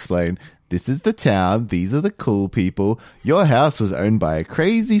in to explain, this is the town, these are the cool people. Your house was owned by a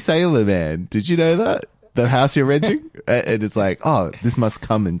crazy sailor man. Did you know that? The house you're renting? And it's like, oh, this must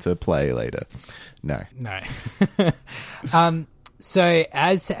come into play later. No. So,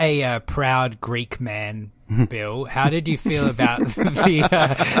 as a proud Greek man, Bill, how did you feel about the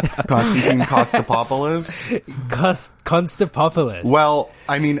Constantine Costopopoulos? Constantopoulos? Well,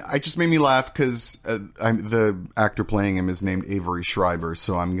 I mean, it just made me laugh because the actor playing him is named Avery Schreiber,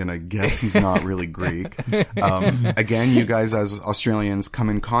 so I'm going to guess he's not really Greek. Again, you guys as Australians come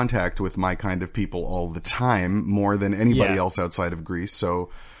in contact with my kind of people all the time, more than anybody else outside of Greece,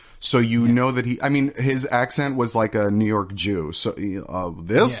 so you know that his accent was like a New York Jew. So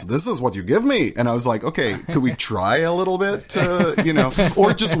this is what you give me, and I was like, okay, could we try a little bit, to,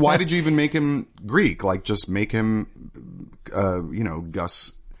 or just why did you even make him Greek? Like just make him,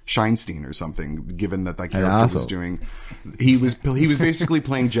 Gus Scheinstein or something. Given that that character was doing, he was basically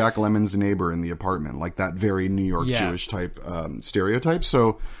playing Jack Lemmon's neighbor in The Apartment, like that very New York Jewish type stereotype.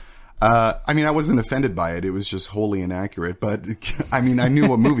 So. I wasn't offended by it. It was just wholly inaccurate. But I knew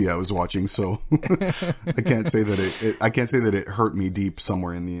what movie I was watching, so I can't say that it hurt me deep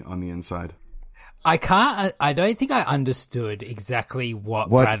somewhere on the inside. I don't think I understood exactly what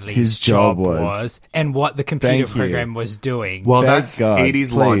Bradley's his job was and what the computer program was doing. Well, Thank that's God, 80s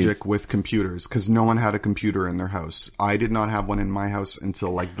please. logic with computers, because no one had a computer in their house. I did not have one in my house until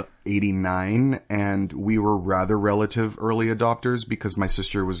like the 89, and we were rather relative early adopters because my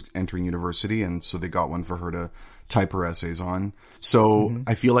sister was entering university, and so they got one for her to type her essays on. So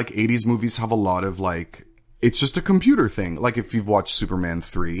I feel like 80s movies have a lot of like... It's just a computer thing. Like if you've watched Superman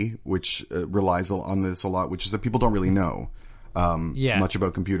 3, which relies on this a lot, which is that people don't really know much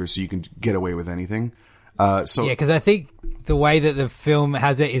about computers, so you can get away with anything. Because I think the way that the film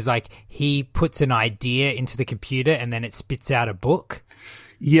has it is like he puts an idea into the computer and then it spits out a book.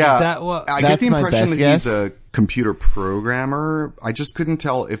 Yeah, Is that what? I get That's the my impression best that guess. he's a computer programmer. I just couldn't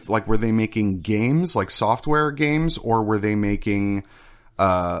tell if like were they making games, like software games, or were they making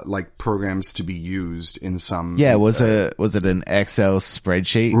like programs to be used in some... Yeah, was it an Excel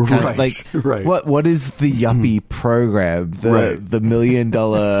spreadsheet? Kind of Right, right. What is the yuppie program? The $1 million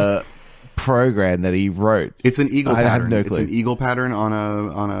program that he wrote? It's an eagle I have pattern. no It's clue. an eagle pattern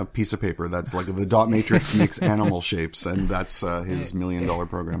on a piece of paper. That's like the dot matrix makes animal shapes, and that's his $1 million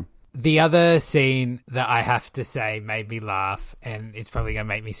program. The other scene that I have to say made me laugh, and it's probably going to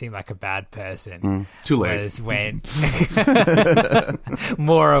make me seem like a bad person. Too late. Was when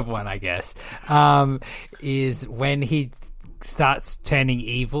more of one, I guess, is when he starts turning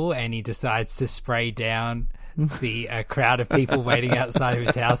evil and he decides to spray down the crowd of people waiting outside of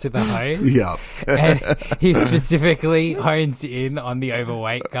his house with a hose. Yeah. And he specifically hones in on the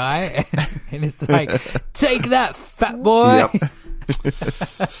overweight guy, and it's like, take that, fat boy. Yep.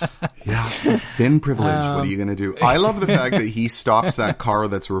 Yeah, thin privilege. What are you going to do? I love the fact that he stops that car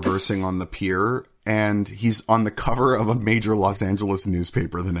that's reversing on the pier, and he's on the cover of a major Los Angeles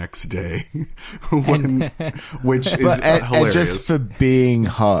newspaper the next day, which is hilarious. And just for being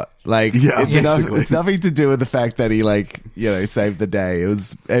hot. Like, Yeah, basically. it's nothing to do with the fact that he, like, saved the day. It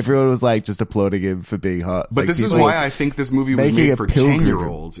was, everyone was like just applauding him for being hot. But like, this is people why I think this movie was making made a for pilgrimage.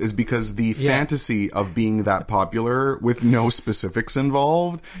 10-year-olds, is because the fantasy of being that popular with no specifics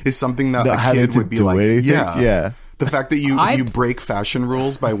involved is something that Not a having kid to would be do like, anything. yeah. Yeah. The fact that you break fashion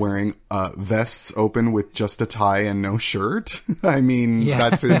rules by wearing vests open with just a tie and no shirt. I mean,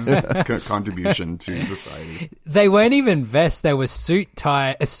 that's his contribution to society. They weren't even vests; they were suit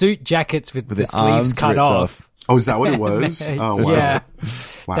jackets with the sleeves arms cut ripped off. Oh, is that what it was? Oh, wow. Yeah.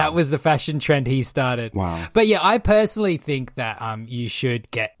 Wow. That was the fashion trend he started. Wow. But yeah, I personally think that you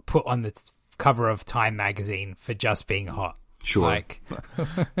should get put on the cover of Time magazine for just being hot. Sure. Like,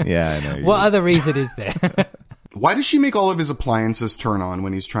 Yeah, I know. what other reason is there? Why does she make all of his appliances turn on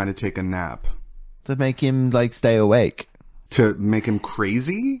when he's trying to take a nap? To make him, like, stay awake. To make him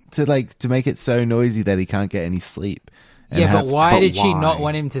crazy? To make it so noisy that he can't get any sleep. Yeah, but why did she why? not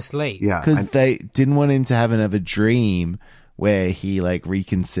want him to sleep? Yeah. Because they didn't want him to have another dream where he, like,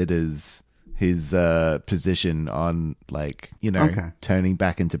 reconsiders his position on, like, turning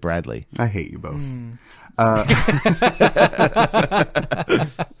back into Bradley. I hate you both.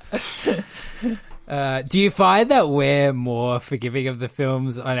 Do you find that we're more forgiving of the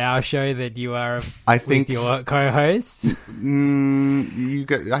films on our show than you are with your co-hosts?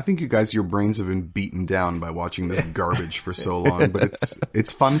 I think you guys, your brains have been beaten down by watching this garbage for so long. But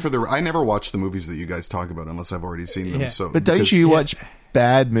it's fun for I never watch the movies that you guys talk about unless I've already seen them. Yeah. So, But don't you watch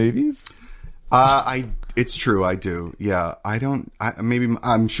bad movies? It's true. I do. Yeah.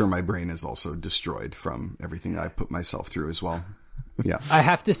 I'm sure my brain is also destroyed from everything I've put myself through as well. Yeah. I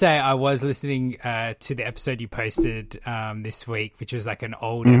have to say, I was listening to the episode you posted this week, which was like an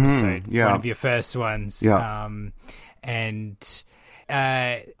old episode, one of your first ones. Yeah. And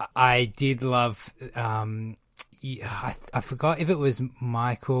I did love. I forgot if it was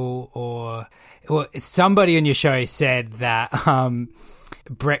Michael or somebody on your show said that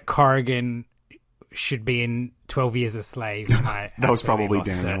Brett Corrigan should be in 12 Years a Slave. That was probably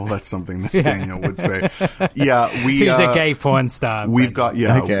Daniel. That's something that Daniel would say. Yeah, he's a gay porn star. We've got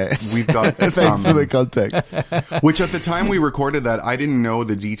Thanks for the context. Which at the time we recorded that, I didn't know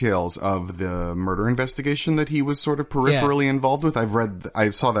the details of the murder investigation that he was sort of peripherally involved with. I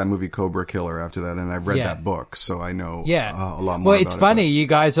saw that movie Cobra Killer after that, and I've read that book, so I know a lot more. Well, it's funny. You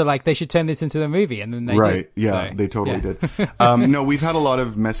guys were like, they should turn this into a movie, and then they did. Yeah, so, they totally did. No, we've had a lot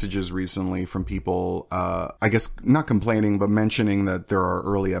of messages recently from people, I guess not complaining, but mentioning that there are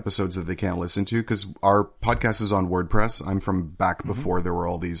early episodes that they can't listen to because our podcast is on WordPress. I'm from back before there were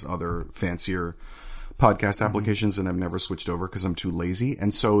all these other fancier podcast applications, and I've never switched over because I'm too lazy.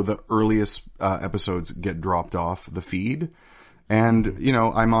 And so the earliest episodes get dropped off the feed. And,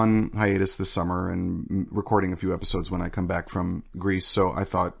 I'm on hiatus this summer and recording a few episodes when I come back from Greece. So I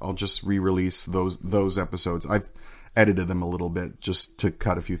thought I'll just re-release those episodes. I've edited them a little bit just to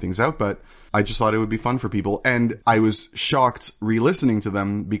cut a few things out, but I just thought it would be fun for people. And I was shocked re-listening to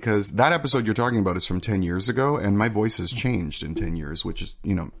them because that episode you're talking about is from 10 years ago, and my voice has changed in 10 years, which is,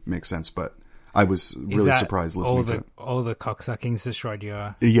 makes sense. But I was really surprised listening to it. All the cocksuckings destroyed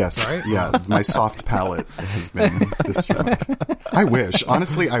your... Yes. Right? Yeah. My soft palate has been destroyed. I wish.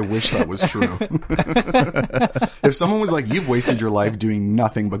 Honestly, I wish that was true. If someone was like, you've wasted your life doing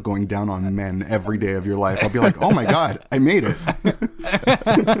nothing but going down on men every day of your life, I'll be like, oh my God, I made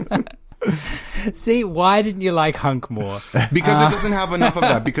it. See, why didn't you like Hunk more? Because it doesn't have enough of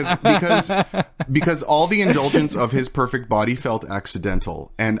that. Because all the indulgence of his perfect body felt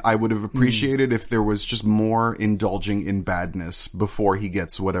accidental, and I would have appreciated if there was just more indulging in badness before he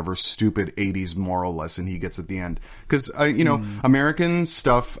gets whatever stupid 80s moral lesson he gets at the end. Because American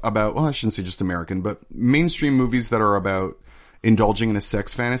stuff about, well, I shouldn't say just American, but mainstream movies that are about indulging in a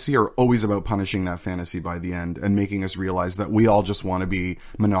sex fantasy are always about punishing that fantasy by the end and making us realize that we all just want to be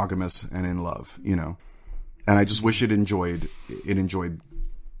monogamous and in love, And I just wish it enjoyed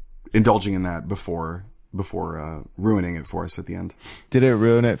indulging in that before ruining it for us at the end. Did it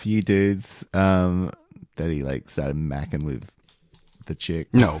ruin it for you dudes that he started macking with the chick?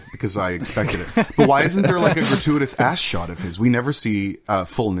 No, because I expected it. But why isn't there a gratuitous ass shot of his? We never see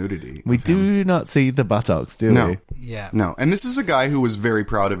full nudity. We do not see the buttocks, do No. we? Yeah. No. And this is a guy who was very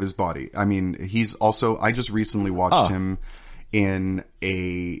proud of his body. I mean, he's also, I just recently watched him in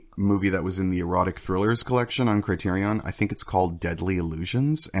a movie that was in the erotic thrillers collection on Criterion. I think it's called Deadly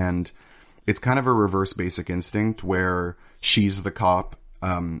Illusions. And it's kind of a reverse Basic Instinct where she's the cop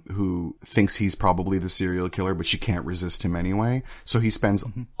who thinks he's probably the serial killer, but she can't resist him anyway. So he spends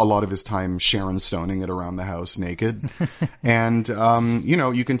a lot of his time Sharon Stoning it around the house naked. And,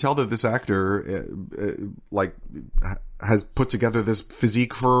 you can tell that this actor, has put together this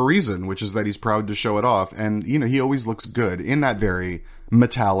physique for a reason, which is that he's proud to show it off. And, he always looks good in that very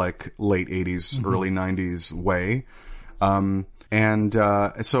metallic late 80s, early 90s way.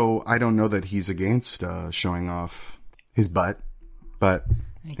 So I don't know that he's against showing off his butt, but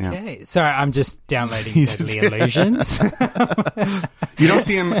Okay, sorry, I'm just downloading Deadly Illusions. You don't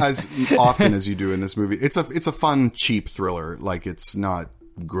see him as often as you do in this movie. It's a fun, cheap thriller. Like, it's not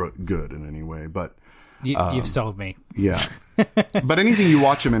good in any way, but you've sold me. Yeah. But anything you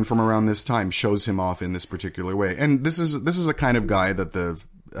watch him in from around this time shows him off in this particular way. And this is a kind of guy that the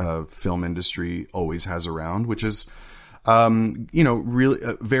film industry always has around, which is, really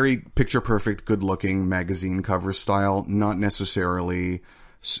very picture perfect, good looking magazine cover style, not necessarily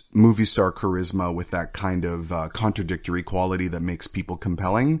movie star charisma with that kind of contradictory quality that makes people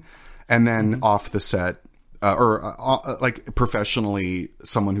compelling. And then off the set, like professionally,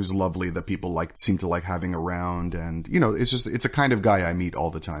 someone who's lovely that people seem to like having around. And, it's a kind of guy I meet all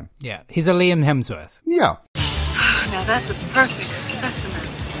the time. Yeah. He's a Liam Hemsworth. Yeah. Now that's a perfect specimen.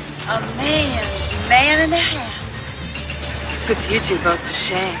 A man and a half. Puts you two both to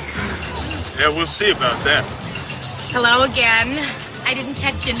shame. Yeah, we'll see about that. Hello again. I didn't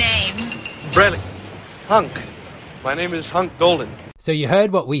catch your name. Bradley. Hunk. My name is Hunk Golden. So you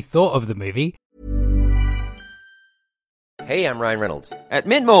heard what we thought of the movie. Hey, I'm Ryan Reynolds. At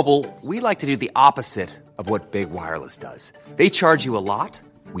Mint Mobile, we like to do the opposite of what Big Wireless does. They charge you a lot,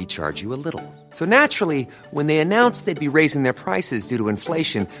 we charge you a little. So naturally, when they announced they'd be raising their prices due to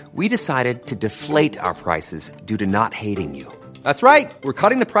inflation, we decided to deflate our prices due to not hating you. That's right. We're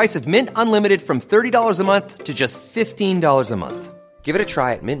cutting the price of Mint Unlimited from $30 a month to just $15 a month. Give it a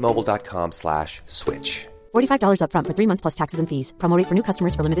try at mintmobile.com/switch. $45 up front for 3 months plus taxes and fees. Promo rate for new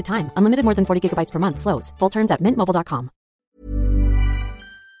customers for limited time. Unlimited more than 40 gigabytes per month. Slows full terms at mintmobile.com.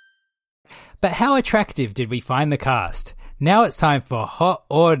 But how attractive did we find the cast? Now it's time for Hot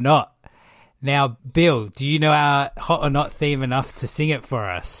or Not. Now, Bill, do you know our Hot or Not theme enough to sing it for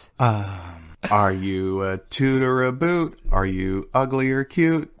us? Are you a toot or a boot? Are you ugly or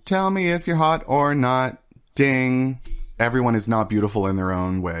cute? Tell me if you're hot or not. Ding. Everyone is not beautiful in their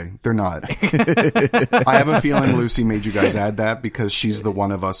own way. They're not. I have a feeling Lucy made you guys add that because she's the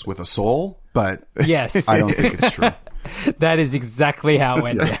one of us with a soul, but yes. I don't think it's true. That is exactly how it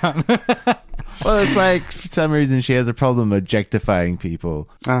went down. Well, it's like, for some reason, she has a problem objectifying people.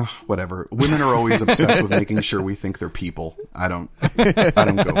 Whatever. Women are always obsessed with making sure we think they're people. I don't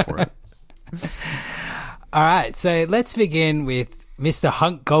go for it. All right, so let's begin with Mr.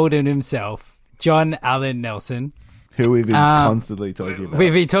 Hunk Golden himself, John Allen Nelson. Who we've been constantly talking about.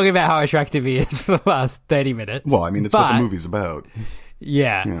 We've been talking about how attractive he is for the last 30 minutes. Well, I mean, it's what the movie's about.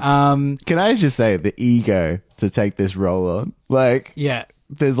 Yeah. Can I just say, the ego to take this role on? Yeah.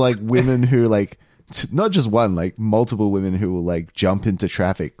 There's women who not just one, multiple women who will jump into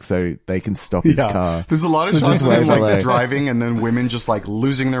traffic so they can stop his car. There's a lot of shots of him driving and then women just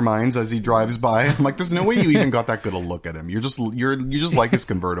losing their minds as he drives by. I'm like, there's no way you even got that good a look at him. You just like his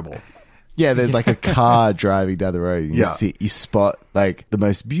convertible. Yeah, there's a car driving down the road. And you spot the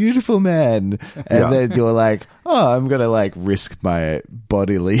most beautiful man, and then you're like, oh, I'm gonna risk my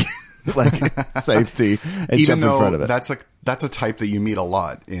bodily safety and even jump in front of it. That's a type that you meet a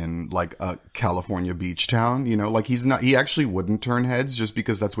lot in a California beach town. He actually wouldn't turn heads just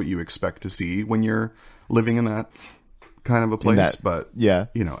because that's what you expect to see when you're living in that kind of a place. But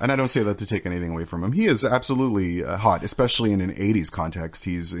and I don't say that to take anything away from him. He is absolutely hot, especially in an 80s context.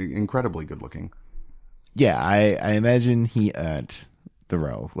 He's incredibly good looking. Yeah, I imagine he earned the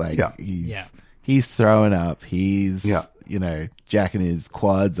role. He's throwing up. He's jacking his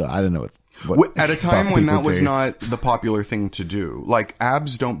quads. Or I don't know what at a time when that was do. not the popular thing to do.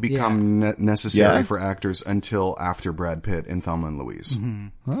 Abs don't become necessary for actors until after Brad Pitt in Thelma and Louise.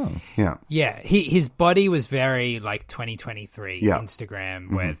 Mm-hmm. Oh. Yeah. Yeah. His body was very 2023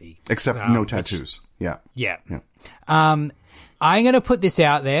 Instagram worthy. Except no tattoos. Yeah. I'm going to put this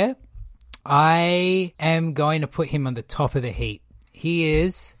out there. I am going to put him on the top of the heap. He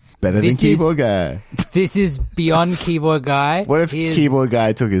is... better than Keyboard Guy. This is beyond Keyboard Guy. What if Keyboard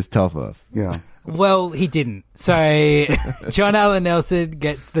Guy took his top off? Yeah. Well, he didn't. So John Allen Nelson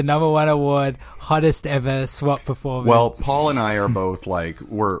gets the #1 award, hottest ever SWAT performance. Well, Paul and I are both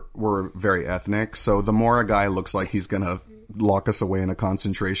we're very ethnic, so the more a guy looks like he's gonna lock us away in a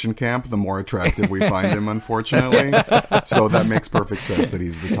concentration camp, the more attractive we find him, unfortunately. So that makes perfect sense that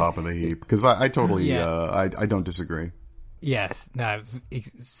he's the top of the heap. Because I totally I don't disagree. Yes, no,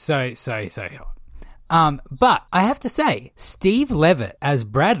 it's so hot. But I have to say, Steve Levitt as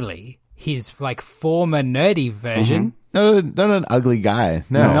Bradley, his like former nerdy version. No, not an ugly guy.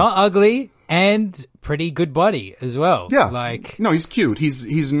 No, Not ugly and pretty good body as well. Yeah. Like, no, he's cute.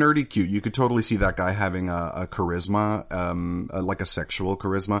 He's nerdy cute. You could totally see that guy having a charisma, like a sexual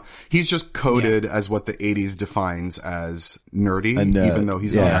charisma. He's just coded as what the 80s defines as nerdy, even though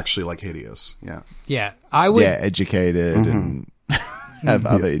he's not actually like hideous. Yeah. Yeah. I would. Yeah, educated and have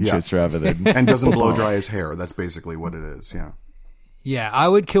other interests rather than. And doesn't blow dry his hair. That's basically what it is. Yeah. Yeah. I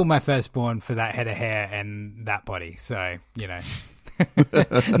would kill my firstborn for that head of hair and that body. So, you know.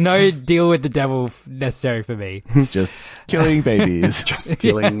 No deal with the devil necessary for me. Just killing babies. Just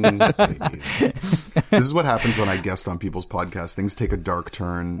killing babies. This is what happens when I guest on people's podcasts. Things take a dark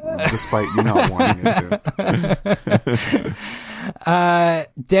turn despite you not wanting it to.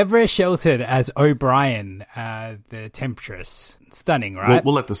 Deborah Shelton as O'Brien, the Temptress. Stunning, right?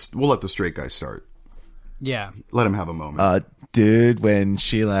 We'll let the straight guy start. Yeah. Let him have a moment. Dude, when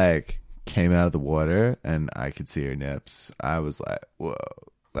she like came out of the water and I could see her nips, I was like, whoa.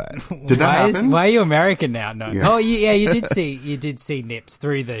 Like, did that happen? Why are you American now? No. Yeah. Oh, yeah, you did see nips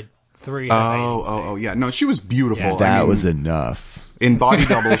through her veins, yeah. No, she was beautiful. Yeah, that was enough. In Body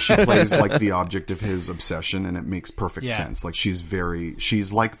Double, she plays like the object of his obsession, and it makes perfect sense. Like she's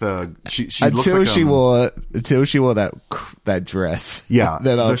like the she until looks like she wore that dress. Yeah,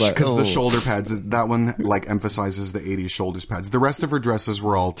 then I was like, because the shoulder pads, that one like emphasizes the 80s shoulder pads. The rest of her dresses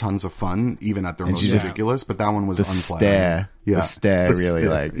were all tons of fun, even at their most ridiculous. But that one was unflattering. The stare really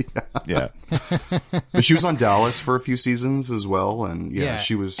like, yeah. But she was on Dallas for a few seasons as well, and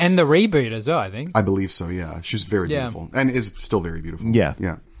she was, and the reboot as well. I think, I believe so. Yeah, she was very beautiful, and is still very beautiful. Yeah,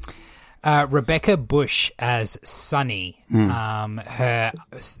 yeah. Rebecca Bush as Sunny, her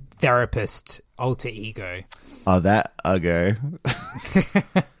therapist alter ego. Oh, that uggo.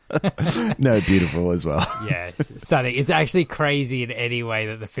 No, beautiful as well. Yeah, stunning. It's actually crazy in any way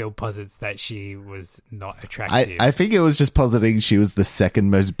that the film posits that she was not attractive. I think it was just positing she was the second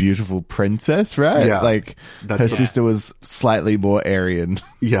most beautiful princess, right? Yeah. Like, her sister was slightly more Aryan.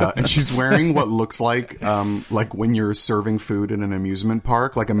 Yeah, and she's wearing what looks like when you're serving food in an amusement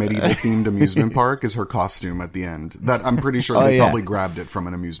park, like a medieval themed amusement park, is her costume at the end. That I'm pretty sure they probably grabbed it from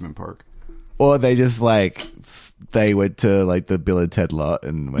an amusement park. Or they just like they went to like the Bill and Ted lot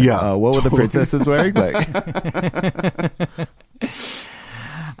and went, what were the princesses wearing? Like,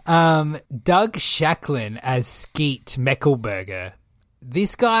 Doug Shacklin as Skeet Meckelberger.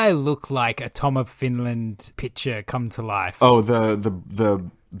 This guy looked like a Tom of Finland picture come to life. Oh, the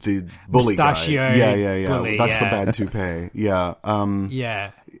bully Mustachio guy. Yeah. Bully, That's the bad toupee. Yeah. Yeah.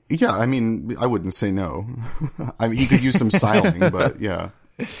 I mean, I wouldn't say no. I mean, he could use some styling, but yeah.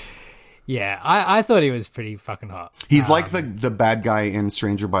 Yeah, I thought he was pretty fucking hot. He's like the bad guy in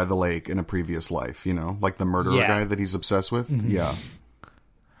Stranger by the Lake in a previous life, you know? Like the murderer guy that he's obsessed with. Mm-hmm. Yeah.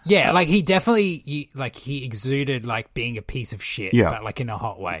 Yeah, like he definitely, he exuded like being a piece of shit, but like in a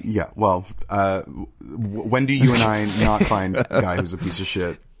hot way. Yeah, well, when do you and I not find a guy who's a piece of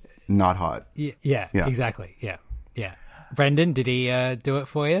shit not hot? Yeah, exactly. Yeah. Brendan, did he do it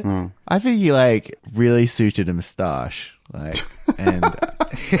for you? I think he like really suited a moustache. Like, and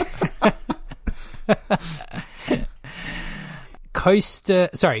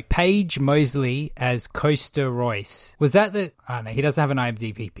Paige Mosley as Costa Royce. Was that the? Oh no, he doesn't have an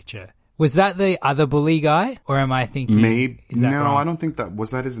IMDb picture. Was that the other bully guy, or am I thinking? Maybe no, wrong? I don't think that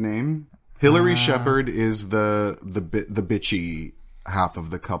was that his name. Hillary Shepard is the bitchy half of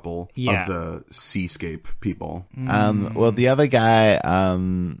the couple of the seascape people. Well, the other guy,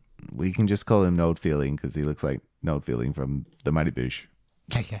 we can just call him Noel Fielding because he looks like Noel Fielding from The Mighty Boosh.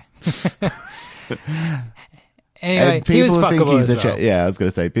 Okay. Anyway, he was fuckable as well. Yeah, I was going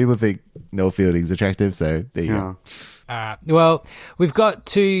to say, people think Noel Fielding's attractive, so there you go. Well, we've got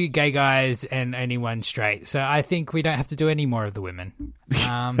 2 gay guys and only 1 straight, so I think we don't have to do any more of the women.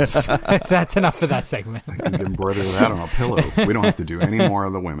 So that's enough for that segment. I can embroider that on a pillow. We don't have to do any more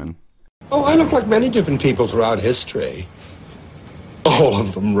of the women. Oh, I look like many different people throughout history. All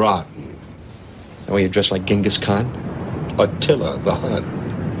of them rotten. Oh, you're dressed like Genghis Khan? Attila the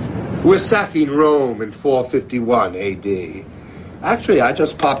Hun. We're sacking Rome in 451 AD. Actually, I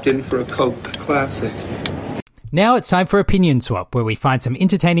just popped in for a Coke Classic. Now it's time for Opinion Swap, where we find some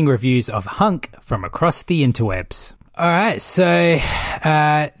entertaining reviews of Hunk from across the interwebs. All right, so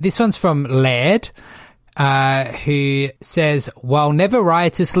this one's from Laird, who says, while never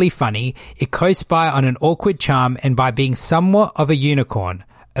riotously funny, it coasts by on an awkward charm and by being somewhat of a unicorn.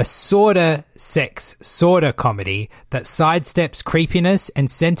 a sorta sex, sorta comedy that sidesteps creepiness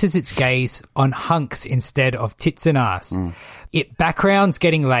and centers its gaze on hunks instead of tits and ass. It backgrounds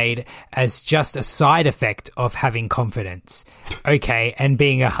getting laid as just a side effect of having confidence, okay, and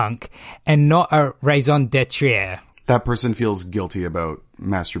being a hunk, and not a raison d'etre. That person feels guilty about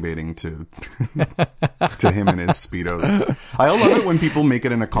masturbating to to him and his Speedos. I love it when people make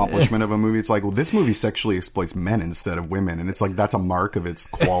it an accomplishment of a movie. It's like, well, this movie sexually exploits men instead of women, and it's like that's a mark of its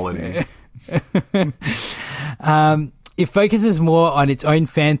quality. It focuses more on its own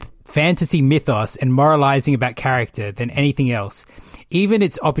fantasy mythos and moralizing about character than anything else. Even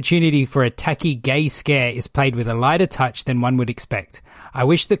its opportunity for a tacky gay scare is played with a lighter touch than one would expect. I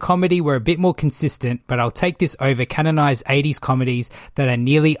wish the comedy were a bit more consistent, but I'll take this over canonized 80s comedies that are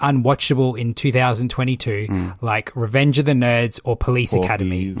nearly unwatchable in 2022, like Revenge of the Nerds or Police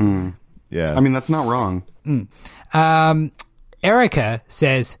Academy. Yeah. I mean, that's not wrong. Erica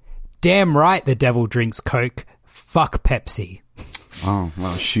says, damn right the devil drinks Coke. Fuck Pepsi. Oh,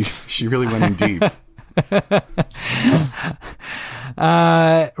 well, she really went in deep.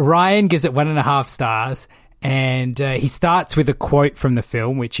 Ryan gives it 1.5 stars, and he starts with a quote from the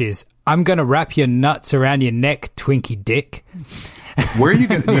film, which is, I'm going to wrap your nuts around your neck, Twinkie dick. Where are you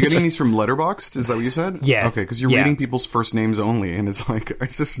getting these from? Letterboxd? Is that what you said? Yes. Okay, because you're reading people's first names only, and it's like,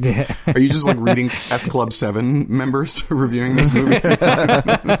 are you just like reading S Club 7 members reviewing this movie?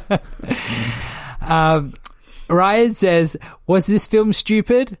 Ryan says, was this film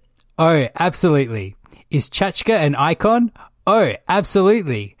stupid? Oh, absolutely. Is Chachka an icon? Oh,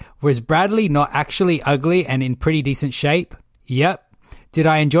 absolutely. Was Bradley not actually ugly and in pretty decent shape? Yep. Did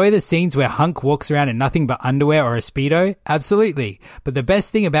I enjoy the scenes where Hunk walks around in nothing but underwear or a Speedo? Absolutely. But the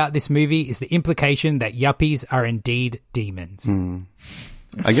best thing about this movie is the implication that yuppies are indeed demons.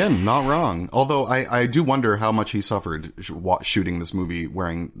 Again, not wrong. Although I do wonder how much he suffered shooting this movie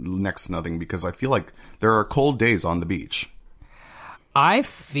wearing next to nothing, because I feel like there are cold days on the beach. I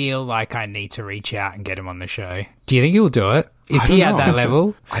feel like I need to reach out and get him on the show. Do you think he'll do it? Is he at that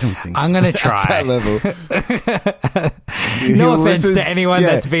level? I don't think I'm going to try. At that level. No offense to anyone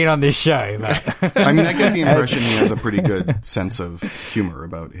that's been on this show. But I mean, I get the impression he has a pretty good sense of humor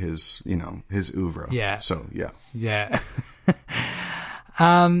about his oeuvre. Yeah. So, yeah. Yeah.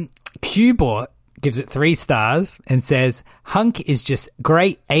 Qbort gives it 3 stars and says, Hunk is just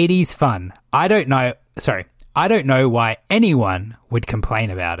great 80s fun. I don't know why anyone would complain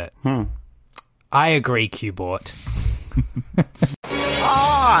about it. I agree, Qbort.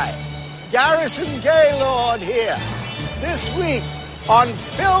 Hi, Garrison Gaylord here. This week on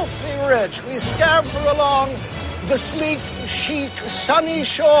Filthy Rich, we scamper along the sleek, chic, sunny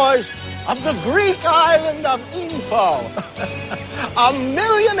shores of the Greek island of Info. A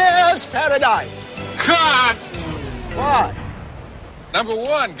millionaire's paradise. Cut! What? Number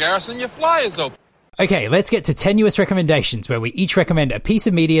 1, Garrison, your fly is open. Okay, let's get to tenuous recommendations, where we each recommend a piece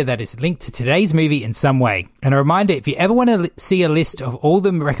of media that is linked to today's movie in some way. And a reminder, if you ever want to see a list of all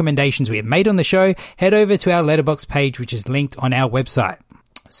the recommendations we have made on the show, head over to our Letterboxd page, which is linked on our website.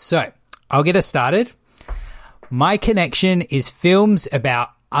 So, I'll get us started. My connection is films about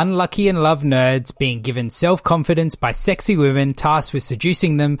unlucky and love nerds being given self-confidence by sexy women tasked with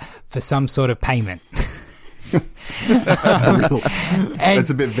seducing them for some sort of payment. That's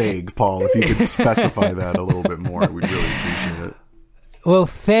a bit vague, Paul. If you could specify that a little bit more, we'd really appreciate it. Well,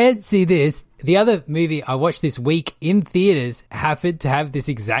 fancy this. The other movie I watched this week in theaters happened to have this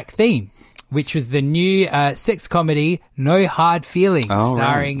exact theme, which was the new sex comedy No Hard Feelings,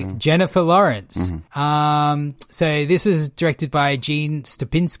 starring Jennifer Lawrence. So this is directed by Gene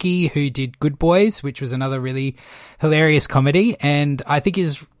Stupinski, who did Good Boys, which was another really hilarious comedy. And I think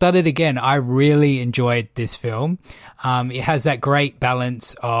he's done it again. I really enjoyed this film. It has that great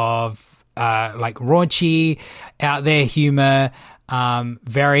balance of like raunchy, out there humor,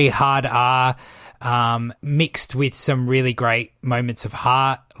 very hard R, mixed with some really great moments of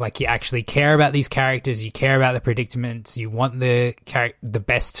heart. Like, you actually care about these characters, you care about the predicaments, you want the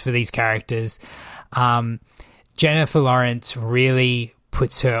best for these characters. Jennifer Lawrence really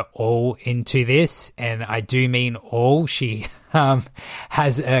puts her all into this, and I do mean all. She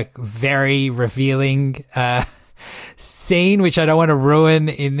has a very revealing scene, which I don't want to ruin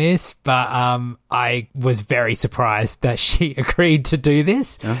in this, but I was very surprised that she agreed to do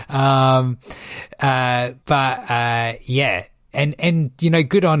this. Yeah. Yeah. And you know,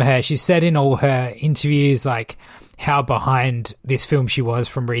 good on her. She said in all her interviews, like, how behind this film she was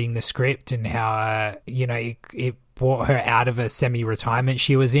from reading the script, and how, you know, it brought her out of a semi-retirement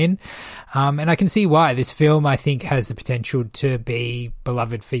she was in. And I can see why. This film, I think, has the potential to be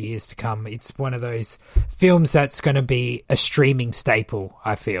beloved for years to come. It's one of those films that's going to be a streaming staple,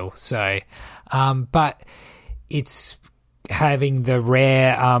 I feel. So, but it's having the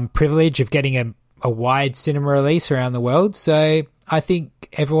rare privilege of getting a wide cinema release around the world. So I think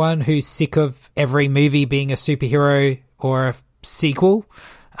everyone who's sick of every movie being a superhero or a sequel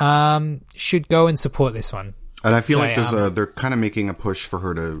should go and support this one. And I feel like they're kind of making a push for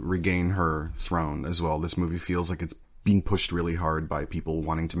her to regain her throne as well. This movie feels like it's being pushed really hard by people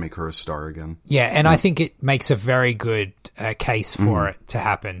wanting to make her a star again. Yeah, and I think it makes a very good case for it to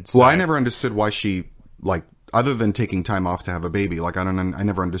happen. So. Well, I never understood why she, like, other than taking time off to have a baby, like, I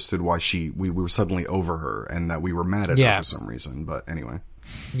never understood why we were suddenly over her and that we were mad at her for some reason. But anyway.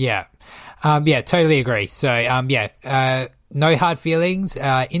 Yeah. Totally agree. So, no hard feelings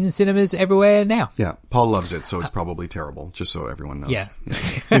in the cinemas everywhere now. Yeah, Paul loves it, so it's probably terrible, just so everyone knows. Yeah.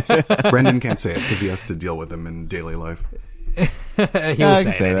 Brendan can't say it because he has to deal with them in daily life. He'll say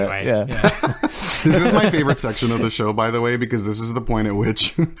it anyway. Yeah. This is my favorite section of the show, by the way, because this is the point at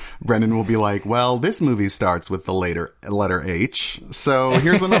which Brendan will be like, well, this movie starts with the letter H, so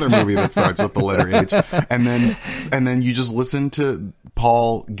here's another movie that starts with the letter H. And then you just listen to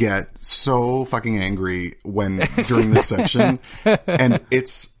Paul get so fucking angry during this section, and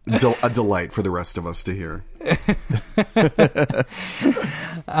it's a delight for the rest of us to hear.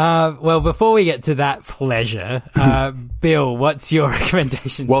 Well, before we get to that pleasure, Bill, what's your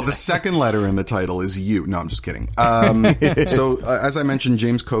recommendation? Well, the second letter in the title is U. No, I'm just kidding. So, as I mentioned,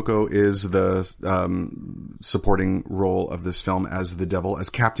 James Coco is the supporting role of this film as the devil, as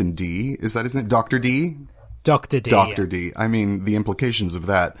Captain D. Is that his name? Dr. D? Dr. D. Dr. D. I mean, the implications of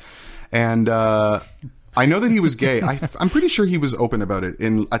that. And I know that he was gay. I'm pretty sure he was open about it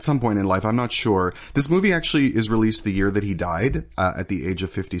at some point in life. I'm not sure. This movie actually is released the year that he died, at the age of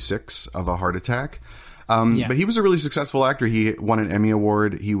 56 of a heart attack. But he was a really successful actor. He won an Emmy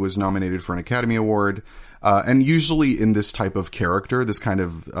Award. He was nominated for an Academy Award. And usually in this type of character, this kind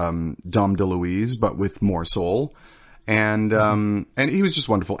of Dom DeLuise, but with more soul. And he was just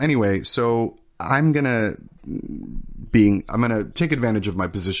wonderful. Anyway, so I'm gonna take advantage of my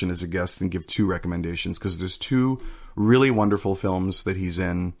position as a guest and give two recommendations, because there's two really wonderful films that he's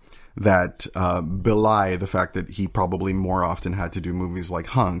in that belie the fact that he probably more often had to do movies like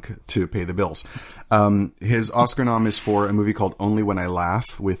Hunk to pay the bills. His Oscar nom is for a movie called Only When I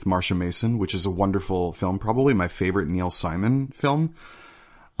Laugh with Marsha Mason, which is a wonderful film, probably my favorite Neil Simon film.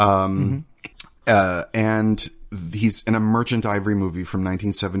 And he's in a Merchant Ivory movie from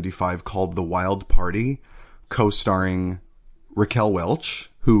 1975 called The Wild Party, co-starring Raquel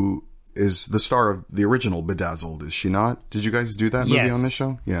Welch, who is the star of the original Bedazzled, is she not? Did you guys do that movie on this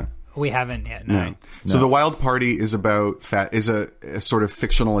show? Yeah. We haven't yet, no. So The Wild Party is about a sort of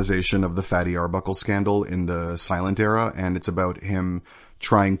fictionalization of the Fatty Arbuckle scandal in the silent era, and it's about him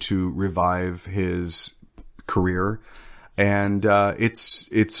trying to revive his career. And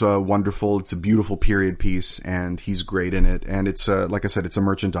it's wonderful. It's a beautiful period piece, and he's great in it. And it's like I said, it's a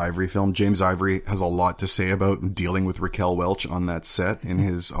Merchant Ivory film. James Ivory has a lot to say about dealing with Raquel Welch on that set in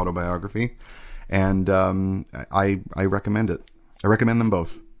his autobiography, and I recommend it. I recommend them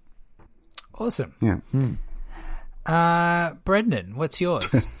both. Awesome. Yeah. Brendan, what's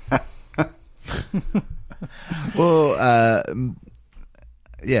yours? Well,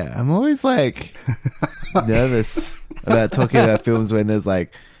 yeah, I'm always like nervous about talking about films when there's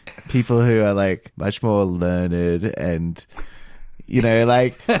like people who are like much more learned, and you know,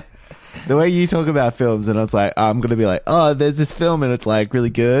 like the way you talk about films, and it's like, I'm gonna be like, oh, there's this film and it's like really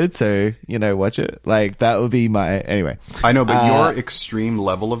good, so you know, watch it. Like that would be my anyway. I know, but your extreme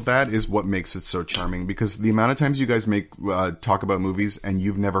level of that is what makes it so charming, because the amount of times you guys talk about movies and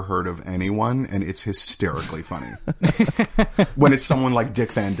you've never heard of anyone, and it's hysterically funny. When it's someone like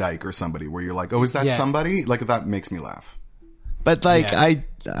Dick Van Dyke or somebody, where you're like, oh, is that somebody? Like that makes me laugh. But like, I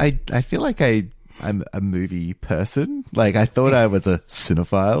feel like I'm a movie person. Like I thought I was a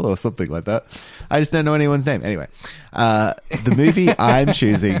cinephile or something like that. I just don't know anyone's name. Anyway, the movie I'm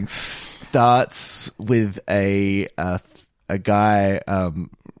choosing starts with a guy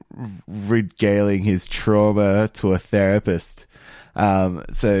regaling his trauma to a therapist.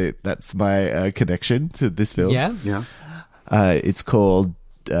 So that's my connection to this film. Yeah. It's called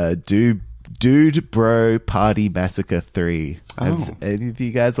Dude Bro Party Massacre 3. Have any of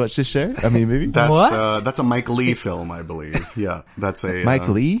you guys watched this show? I mean, movie? That's a Mike Lee film, I believe. Yeah, that's a Mike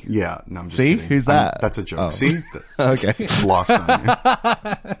Lee? Yeah, no, I'm just See? kidding. Who's that? That's a joke. Oh. See? Okay. Lost on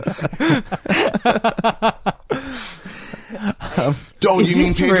Oh, Is you mean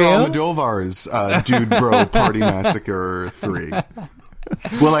this Pedro real? Almodovar's Dude Bro Party Massacre 3?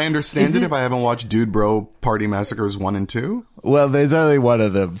 Will I understand it if I haven't watched Dude Bro Party Massacres 1 and 2? Well, there's only one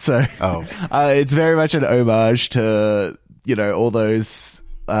of them, so it's very much an homage to, you know, all those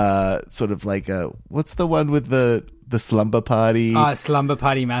sort of like what's the one with the slumber party? Slumber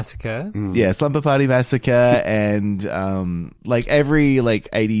Party Massacre. Yeah, Slumber Party Massacre, and like every like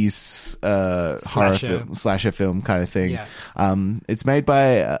 80s horror film, slasher film kind of thing. Yeah. It's made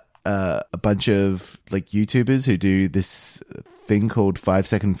by a bunch of like YouTubers who do this thing called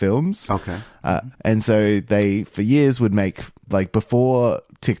 5-second films. Okay. And so they for years would make, like, before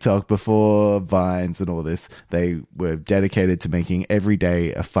TikTok, before Vines and all this, they were dedicated to making every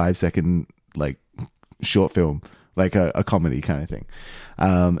day a 5-second like short film, like a comedy kind of thing.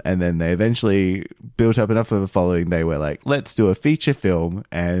 And then they eventually built up enough of a following. They were like, let's do a feature film,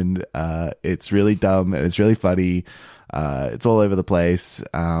 and it's really dumb and it's really funny. It's all over the place.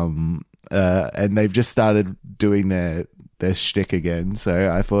 And they've just started doing their shtick again.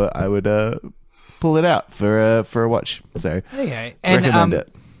 So I thought I would pull it out for a watch. So okay, recommend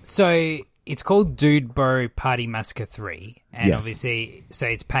it. So it's called Dude Bro Party Massacre 3, and Yes. obviously, so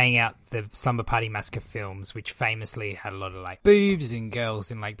it's paying out the Slumber Party Massacre films, which famously had a lot of like boobs and girls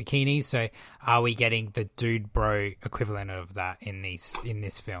in like bikinis. So are we getting the Dude Bro equivalent of that in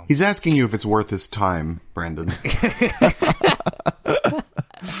this film? He's asking you if it's worth his time, Brandon.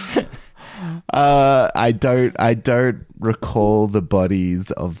 I don't recall the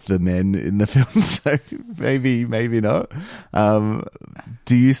bodies of the men in the film, so maybe not.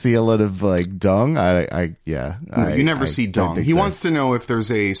 Do you see a lot of like dong? You never see dong. He wants to know if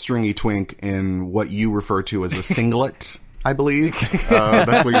there's a stringy twink in what you refer to as a singlet, I believe.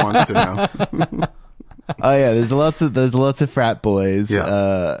 That's what he wants to know. Oh yeah, there's lots of frat boys.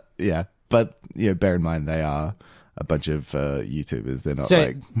 Yeah. But bear in mind they are a bunch of YouTubers. They're not So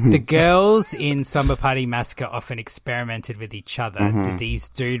like the girls in Slumber Party Massacre often experimented with each other. Mhm. Did these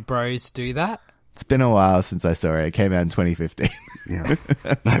dude bros do that? It's been a while since I saw it. It came out in 2015. Yeah,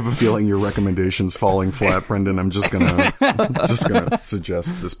 I have a feeling your recommendation's falling flat, Brendan. I'm just gonna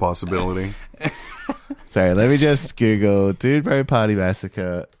suggest this possibility. Sorry, let me just Google Dude Bro Party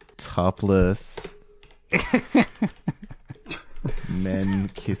Massacre topless men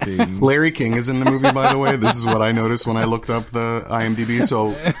kissing. Larry King is in the movie, by the way. This is what I noticed when I looked up the IMDb.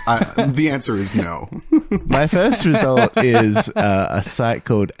 So the answer is no. My first result is a site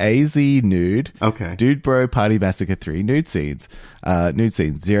called AZ Nude. Okay. Dude Bro Party Massacre 3 nude scenes.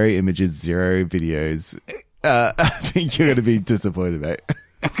 0 images, 0 videos. I think you're going to be disappointed, mate.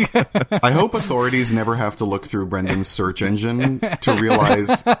 I hope authorities never have to look through Brendan's search engine to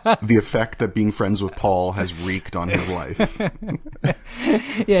realize the effect that being friends with Paul has wreaked on his life.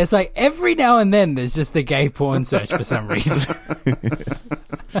 Yeah, it's like every now and then there's just a gay porn search for some reason.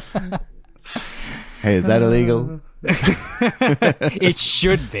 Hey, is that illegal? It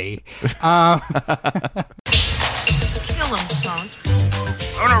should be. Kill him, punk.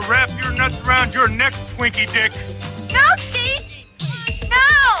 I'm gonna wrap your nuts around your neck, Twinkie Dick. No, Steve!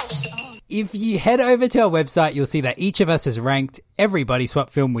 No! If you head over to our website, you'll see that each of us has ranked every body swap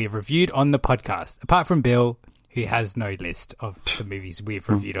film we have reviewed on the podcast, apart from Bill, who has no list of the movies we've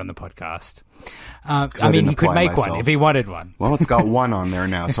reviewed on the podcast. I mean, he could make one if he wanted one. Well, it's got one on there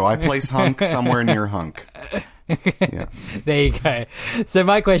now, so I place Hunk somewhere near Hunk. Yeah. There you go. So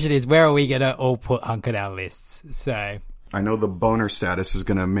my question is, where are we going to all put Hunk on our lists? So I know the boner status is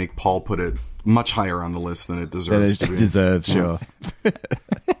going to make Paul put it much higher on the list than it deserves to be. Sure.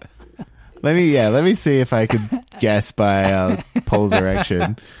 Let me see if I can guess by Paul's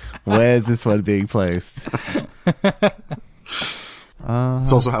erection. Where's this one being placed?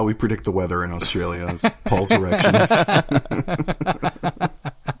 It's also how we predict the weather in Australia. It's Paul's erections.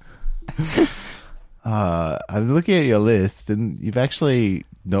 I'm looking at your list, and you've actually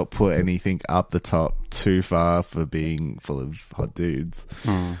not put anything up the top too far for being full of hot dudes.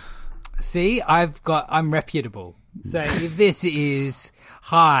 see, I'm reputable. So if this is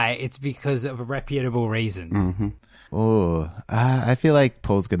high, it's because of reputable reasons. Mm-hmm. Oh, I feel like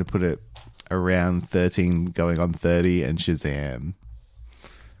Paul's going to put it around 13 going on 30 and Shazam.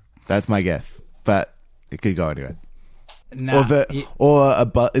 That's my guess, but it could go anywhere. No,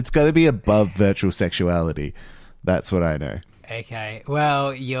 It's got to be above virtual sexuality. That's what I know. Okay,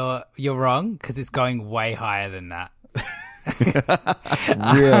 well, you're wrong because it's going way higher than that.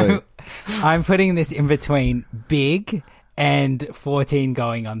 Really? I'm putting this in between big and 14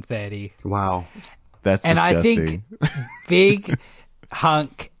 going on 30. Wow. That's and disgusting. I think big,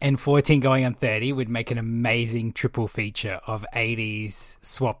 Hunk, and 14 going on 30 would make an amazing triple feature of 80s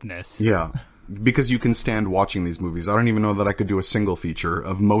swapness. Yeah. because you can stand watching these movies. I don't even know that I could do a single feature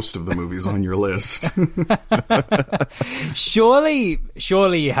of most of the movies on your list. Surely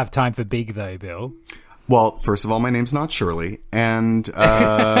you have time for Big, though, Bill. Well, first of all, my name's not Shirley, and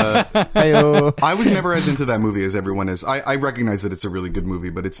I was never as into that movie as everyone is. I recognize that it's a really good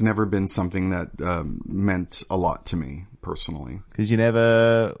movie, but it's never been something that meant a lot to me personally. Because you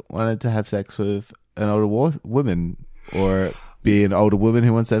never wanted to have sex with an older woman, or be an older woman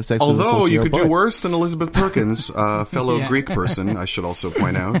who wants to have sex with a 14-year-old Although you could boy. do worse than Elizabeth Perkins, a fellow Yeah. Greek person, I should also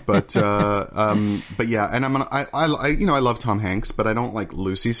point out. But yeah, and I love Tom Hanks, but I don't like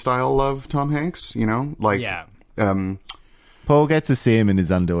Lucy style love Tom Hanks. You know, like Yeah. Paul gets to see him in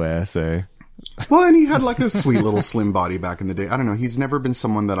his underwear, so... Well, and he had like a sweet little slim body back in the day. I don't know. He's never been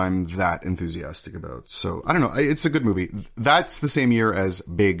someone that I'm that enthusiastic about. So I don't know. It's a good movie. That's the same year as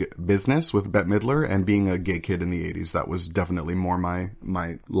Big Business with Bette Midler, and being a gay kid in the 80s. That was definitely more my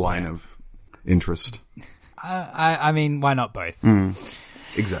line of interest. I mean, why not both?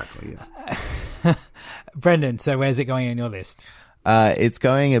 Exactly. Yeah. Brendan, so where's it going on your list? It's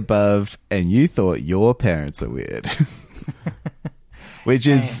going above, and you thought your parents are weird. Which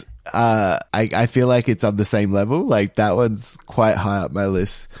is... I feel like it's on the same level. Like, that one's quite high up my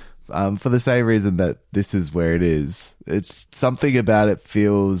list, for the same reason that this is where it is. It's something about it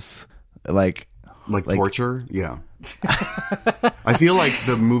feels like torture. Yeah. I feel like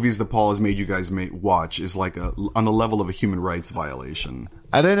the movies that Paul has made you guys watch is like on the level of a human rights violation.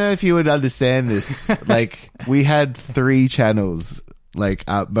 I don't know if you would understand this. Like, we had 3 channels, like,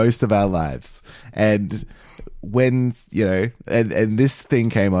 most of our lives, and when, you know, and this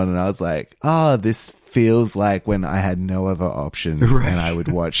thing came on and I was like, oh, this feels like when I had no other options, right, and I would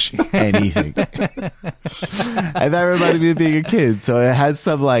watch anything. And that reminded me of being a kid. So it has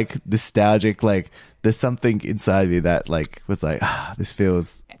some like nostalgic, like there's something inside me that like was like, this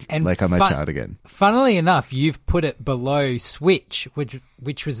feels like I'm a child again. Funnily enough, you've put it below Switch,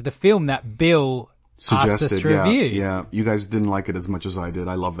 which was the film that Bill asked us to review. Yeah. You guys didn't like it as much as I did.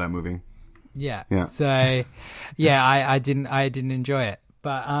 I love that movie. Yeah. So, yeah, I didn't enjoy it,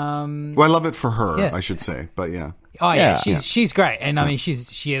 but well, I love it for her, yeah. I should say, but yeah. Oh yeah, she's great, and I mean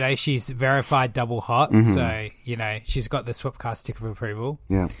she's verified double hot, so you know she's got the Swapcast stick of approval.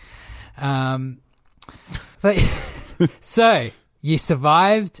 Yeah. But so you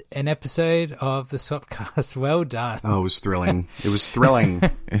survived an episode of the Swapcast. Well done. Oh, it was thrilling. It was thrilling.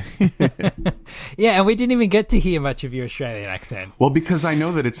 Yeah, and we didn't even get to hear much of your Australian accent. Well, because I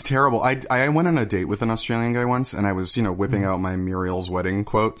know that it's terrible. I went on a date with an Australian guy once, and I was, you know, whipping out my Muriel's Wedding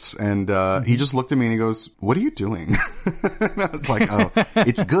quotes, and he just looked at me and he goes, "What are you doing?" And I was like, "Oh,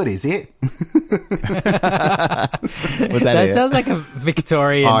 it's good, is it?" That sounds like a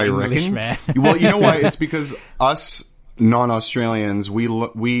Victorian English man. Well, you know why? It's because us non-Australians,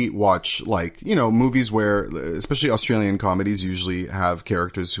 we watch, like, you know, movies where, especially Australian comedies, usually have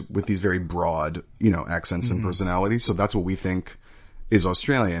characters with these very broad, you know, accents and personalities. So that's what we think is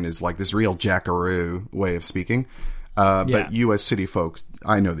Australian, is like this real jackaroo way of speaking. But you as city folk,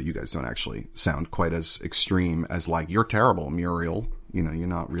 I know that you guys don't actually sound quite as extreme as like, "You're terrible, Muriel." You know, you're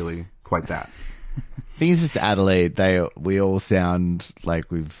not really quite that. I think it's just Adelaide. We all sound like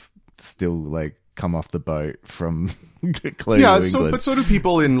we've still like come off the boat from England. But so do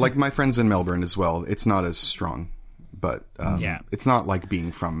people in, like, my friends in Melbourne as well. It's not as strong, but it's not like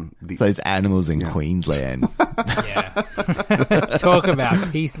being from those animals in Queensland. Talk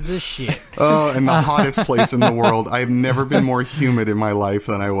about pieces of shit. Oh, and the hottest place in the world. I've never been more humid in my life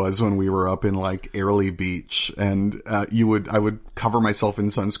than I was when we were up in like Airlie Beach, and I would cover myself in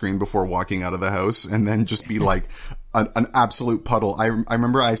sunscreen before walking out of the house, and then just be like an absolute puddle. I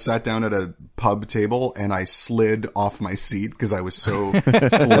remember I sat down at a pub table and I slid off my seat because I was so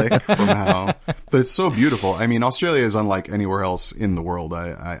slick from how. But it's so beautiful. I mean, Australia is unlike anywhere else in the world.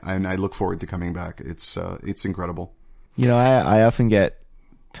 I look forward to coming back. It's incredible. You know, I often get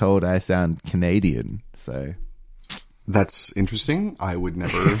told I sound Canadian, so that's interesting. I would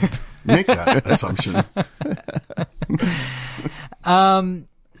never make that assumption.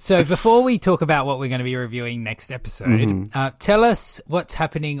 So before we talk about what we're going to be reviewing next episode, tell us what's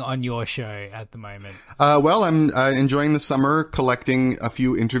happening on your show at the moment. Well, I'm enjoying the summer, collecting a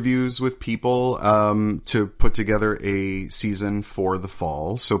few interviews with people to put together a season for the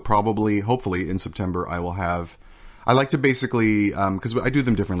fall. So hopefully in September, I like to basically, because I do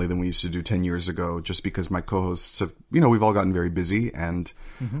them differently than we used to do 10 years ago, just because my co-hosts have, you know, we've all gotten very busy, and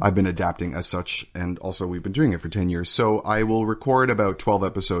I've been adapting as such, and also we've been doing it for 10 years. So I will record about 12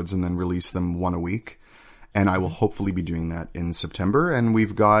 episodes and then release them one a week, and I will hopefully be doing that in September. And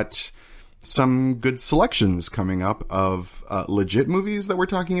we've got some good selections coming up of legit movies that we're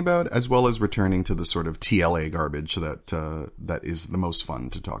talking about, as well as returning to the sort of TLA garbage that is the most fun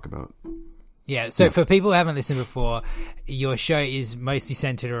to talk about. Yeah, so for people who haven't listened before, your show is mostly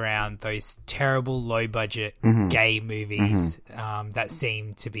centered around those terrible low-budget gay movies that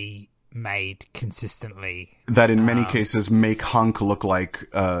seem to be made consistently. That in many cases make Hunk look like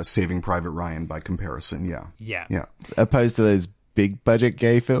Saving Private Ryan by comparison, Yeah. Opposed to those big budget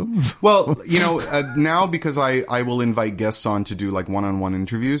gay films. Well, now because I will invite guests on to do like one-on-one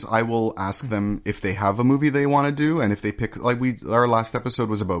interviews, I will ask them if they have a movie they want to do, and if they pick, like our last episode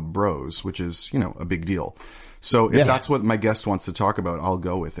was about Bros, which is, a big deal. So if that's what my guest wants to talk about, I'll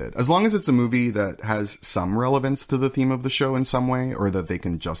go with it. As long as it's a movie that has some relevance to the theme of the show in some way, or that they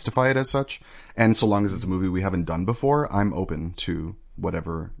can justify it as such, and so long as it's a movie we haven't done before, I'm open to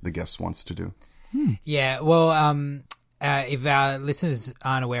whatever the guest wants to do. Yeah, well, if our listeners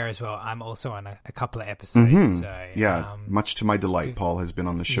aren't aware as well, I'm also on a couple of episodes. So, much to my delight, Paul has been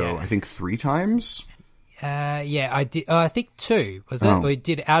on the show, I think 3 times. I did. I think 2. Was it? We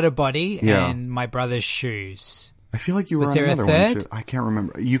did Out of Body and My Brother's Shoes. I feel like you were Was on there a another third? one too. I can't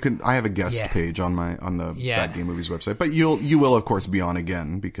remember. I have a guest page on the Bad Game Movies website, but you will of course be on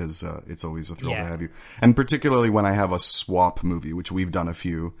again because it's always a thrill to have you, and particularly when I have a swap movie, which we've done a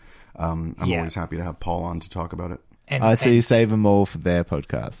few. I'm always happy to have Paul on to talk about it. So you save them all for their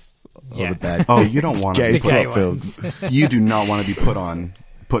podcast. All the bad you don't want to gay be swap films. You do not want to be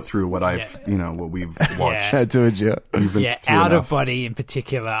put through what what we've watched. I told you. Out of Body in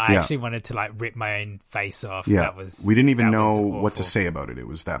particular. I actually wanted to like rip my own face off. Yeah, we didn't even know awful. what to say about it. It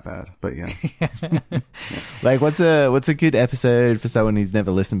was that bad. But yeah. Like, what's a good episode for someone who's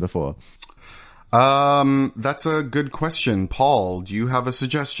never listened before? That's a good question. Paul, do you have a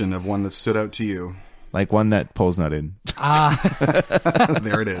suggestion of one that stood out to you? Like one that Paul's not in.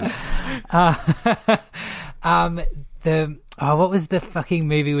 There it is. What was the fucking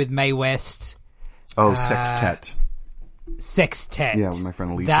movie with Mae West? Sextet. Sextet. Yeah, with my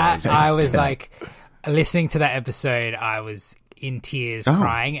friend Lisa. That I was like listening to that episode. I was in tears,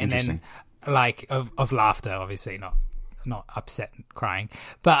 crying, and then like of laughter, obviously not upset crying,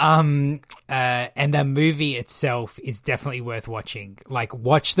 but and the movie itself is definitely worth watching. Like,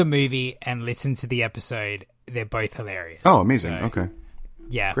 watch the movie and listen to the episode. They're both hilarious. Oh, amazing. So, okay.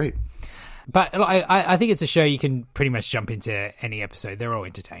 Yeah. Great. But I think it's a show you can pretty much jump into any episode. They're all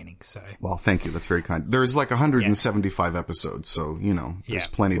entertaining. So, well, thank you. That's very kind. There's like 175 episodes, so there's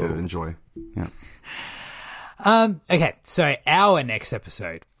plenty to enjoy. Yeah. Okay, so our next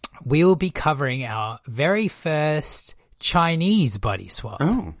episode, we'll be covering our very first Chinese body swap.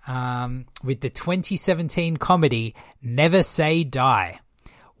 With the 2017 comedy Never Say Die,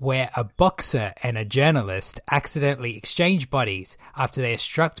 where a boxer and a journalist accidentally exchange bodies after they are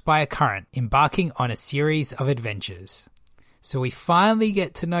struck by a current, embarking on a series of adventures. So we finally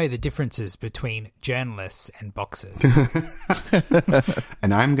get to know the differences between journalists and boxers.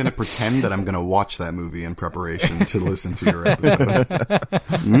 And I'm going to pretend that I'm going to watch that movie in preparation to listen to your episode.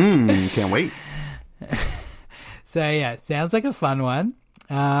 Can't wait. So yeah, sounds like a fun one.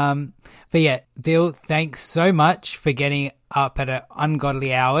 But yeah, Bill, thanks so much for getting up at an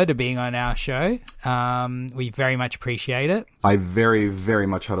ungodly hour to being on our show. We very much appreciate it. I very, very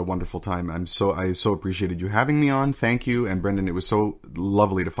much had a wonderful time. I so appreciated you having me on. Thank you. And Brendan, it was so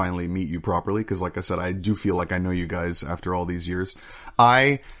lovely to finally meet you properly. Cause like I said, I do feel like I know you guys after all these years.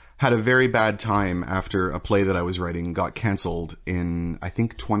 I had a very bad time after a play that I was writing got canceled in, I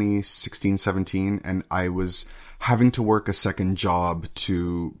think 2016, 17. And I was having to work a second job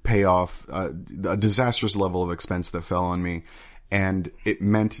to pay off a disastrous level of expense that fell on me. And it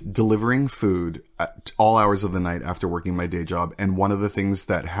meant delivering food at all hours of the night after working my day job. And one of the things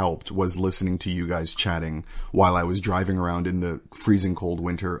that helped was listening to you guys chatting while I was driving around in the freezing cold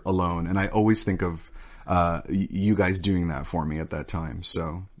winter alone. And I always think of you guys doing that for me at that time.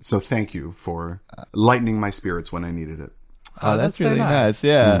 So thank you for lightening my spirits when I needed it. Oh, that's really so nice.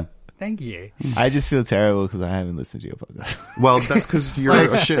 Yeah. Thank you. I just feel terrible because I haven't listened to your podcast. Well, that's because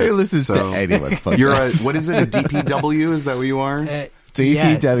you're a shit. Who listens to anyone's podcast? You're what is it, a DPW? Is that what you are? DPW.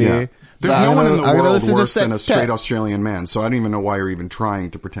 Yes. Yeah. There's no one in the world worse than a straight Sextet. Australian man, so I don't even know why you're even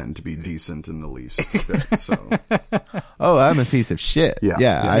trying to pretend to be decent in the least bit, so. Oh, I'm a piece of shit.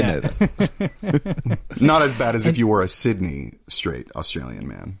 Yeah, I know that. Not as bad as if you were a Sydney straight Australian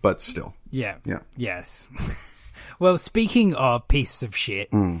man, but still. Yeah. Yeah. Yes. Well, speaking of pieces of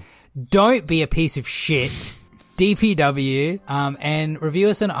shit, don't be a piece of shit, DPW, and review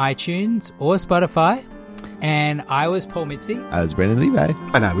us on iTunes or Spotify. And I was Paul Mitzi. I was Brendan Levi.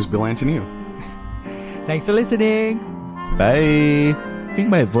 And I was Bill Antoniou. Thanks for listening. Bye. I think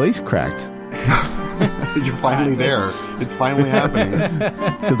my voice cracked. You're finally there. It's finally happening.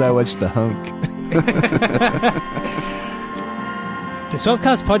 It's because I watched the Hunk. The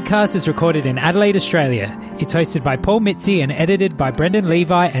Swapcast podcast is recorded in Adelaide, Australia. It's hosted by Paul Mitzi and edited by Brendan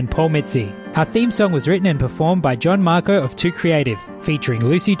Levi and Paul Mitzi. Our theme song was written and performed by John Marco of Too Creative, featuring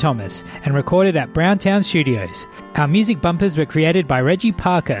Lucy Thomas, and recorded at Browntown Studios. Our music bumpers were created by Reggie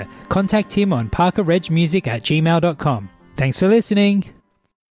Parker. Contact him on parkerregmusic@gmail.com. Thanks for listening.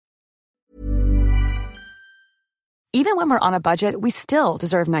 Even when we're on a budget, we still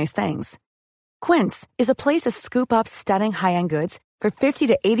deserve nice things. Quince is a place to scoop up stunning high-end goods for 50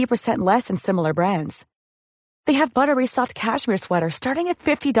 to 80% less than similar brands. They have buttery soft cashmere sweaters starting at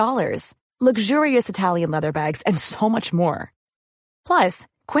 $50, luxurious Italian leather bags, and so much more. Plus,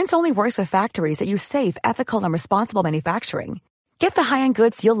 Quince only works with factories that use safe, ethical, and responsible manufacturing. Get the high-end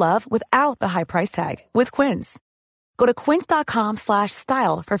goods you'll love without the high price tag with Quince. Go to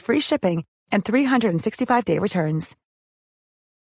quince.com/style for free shipping and 365-day returns.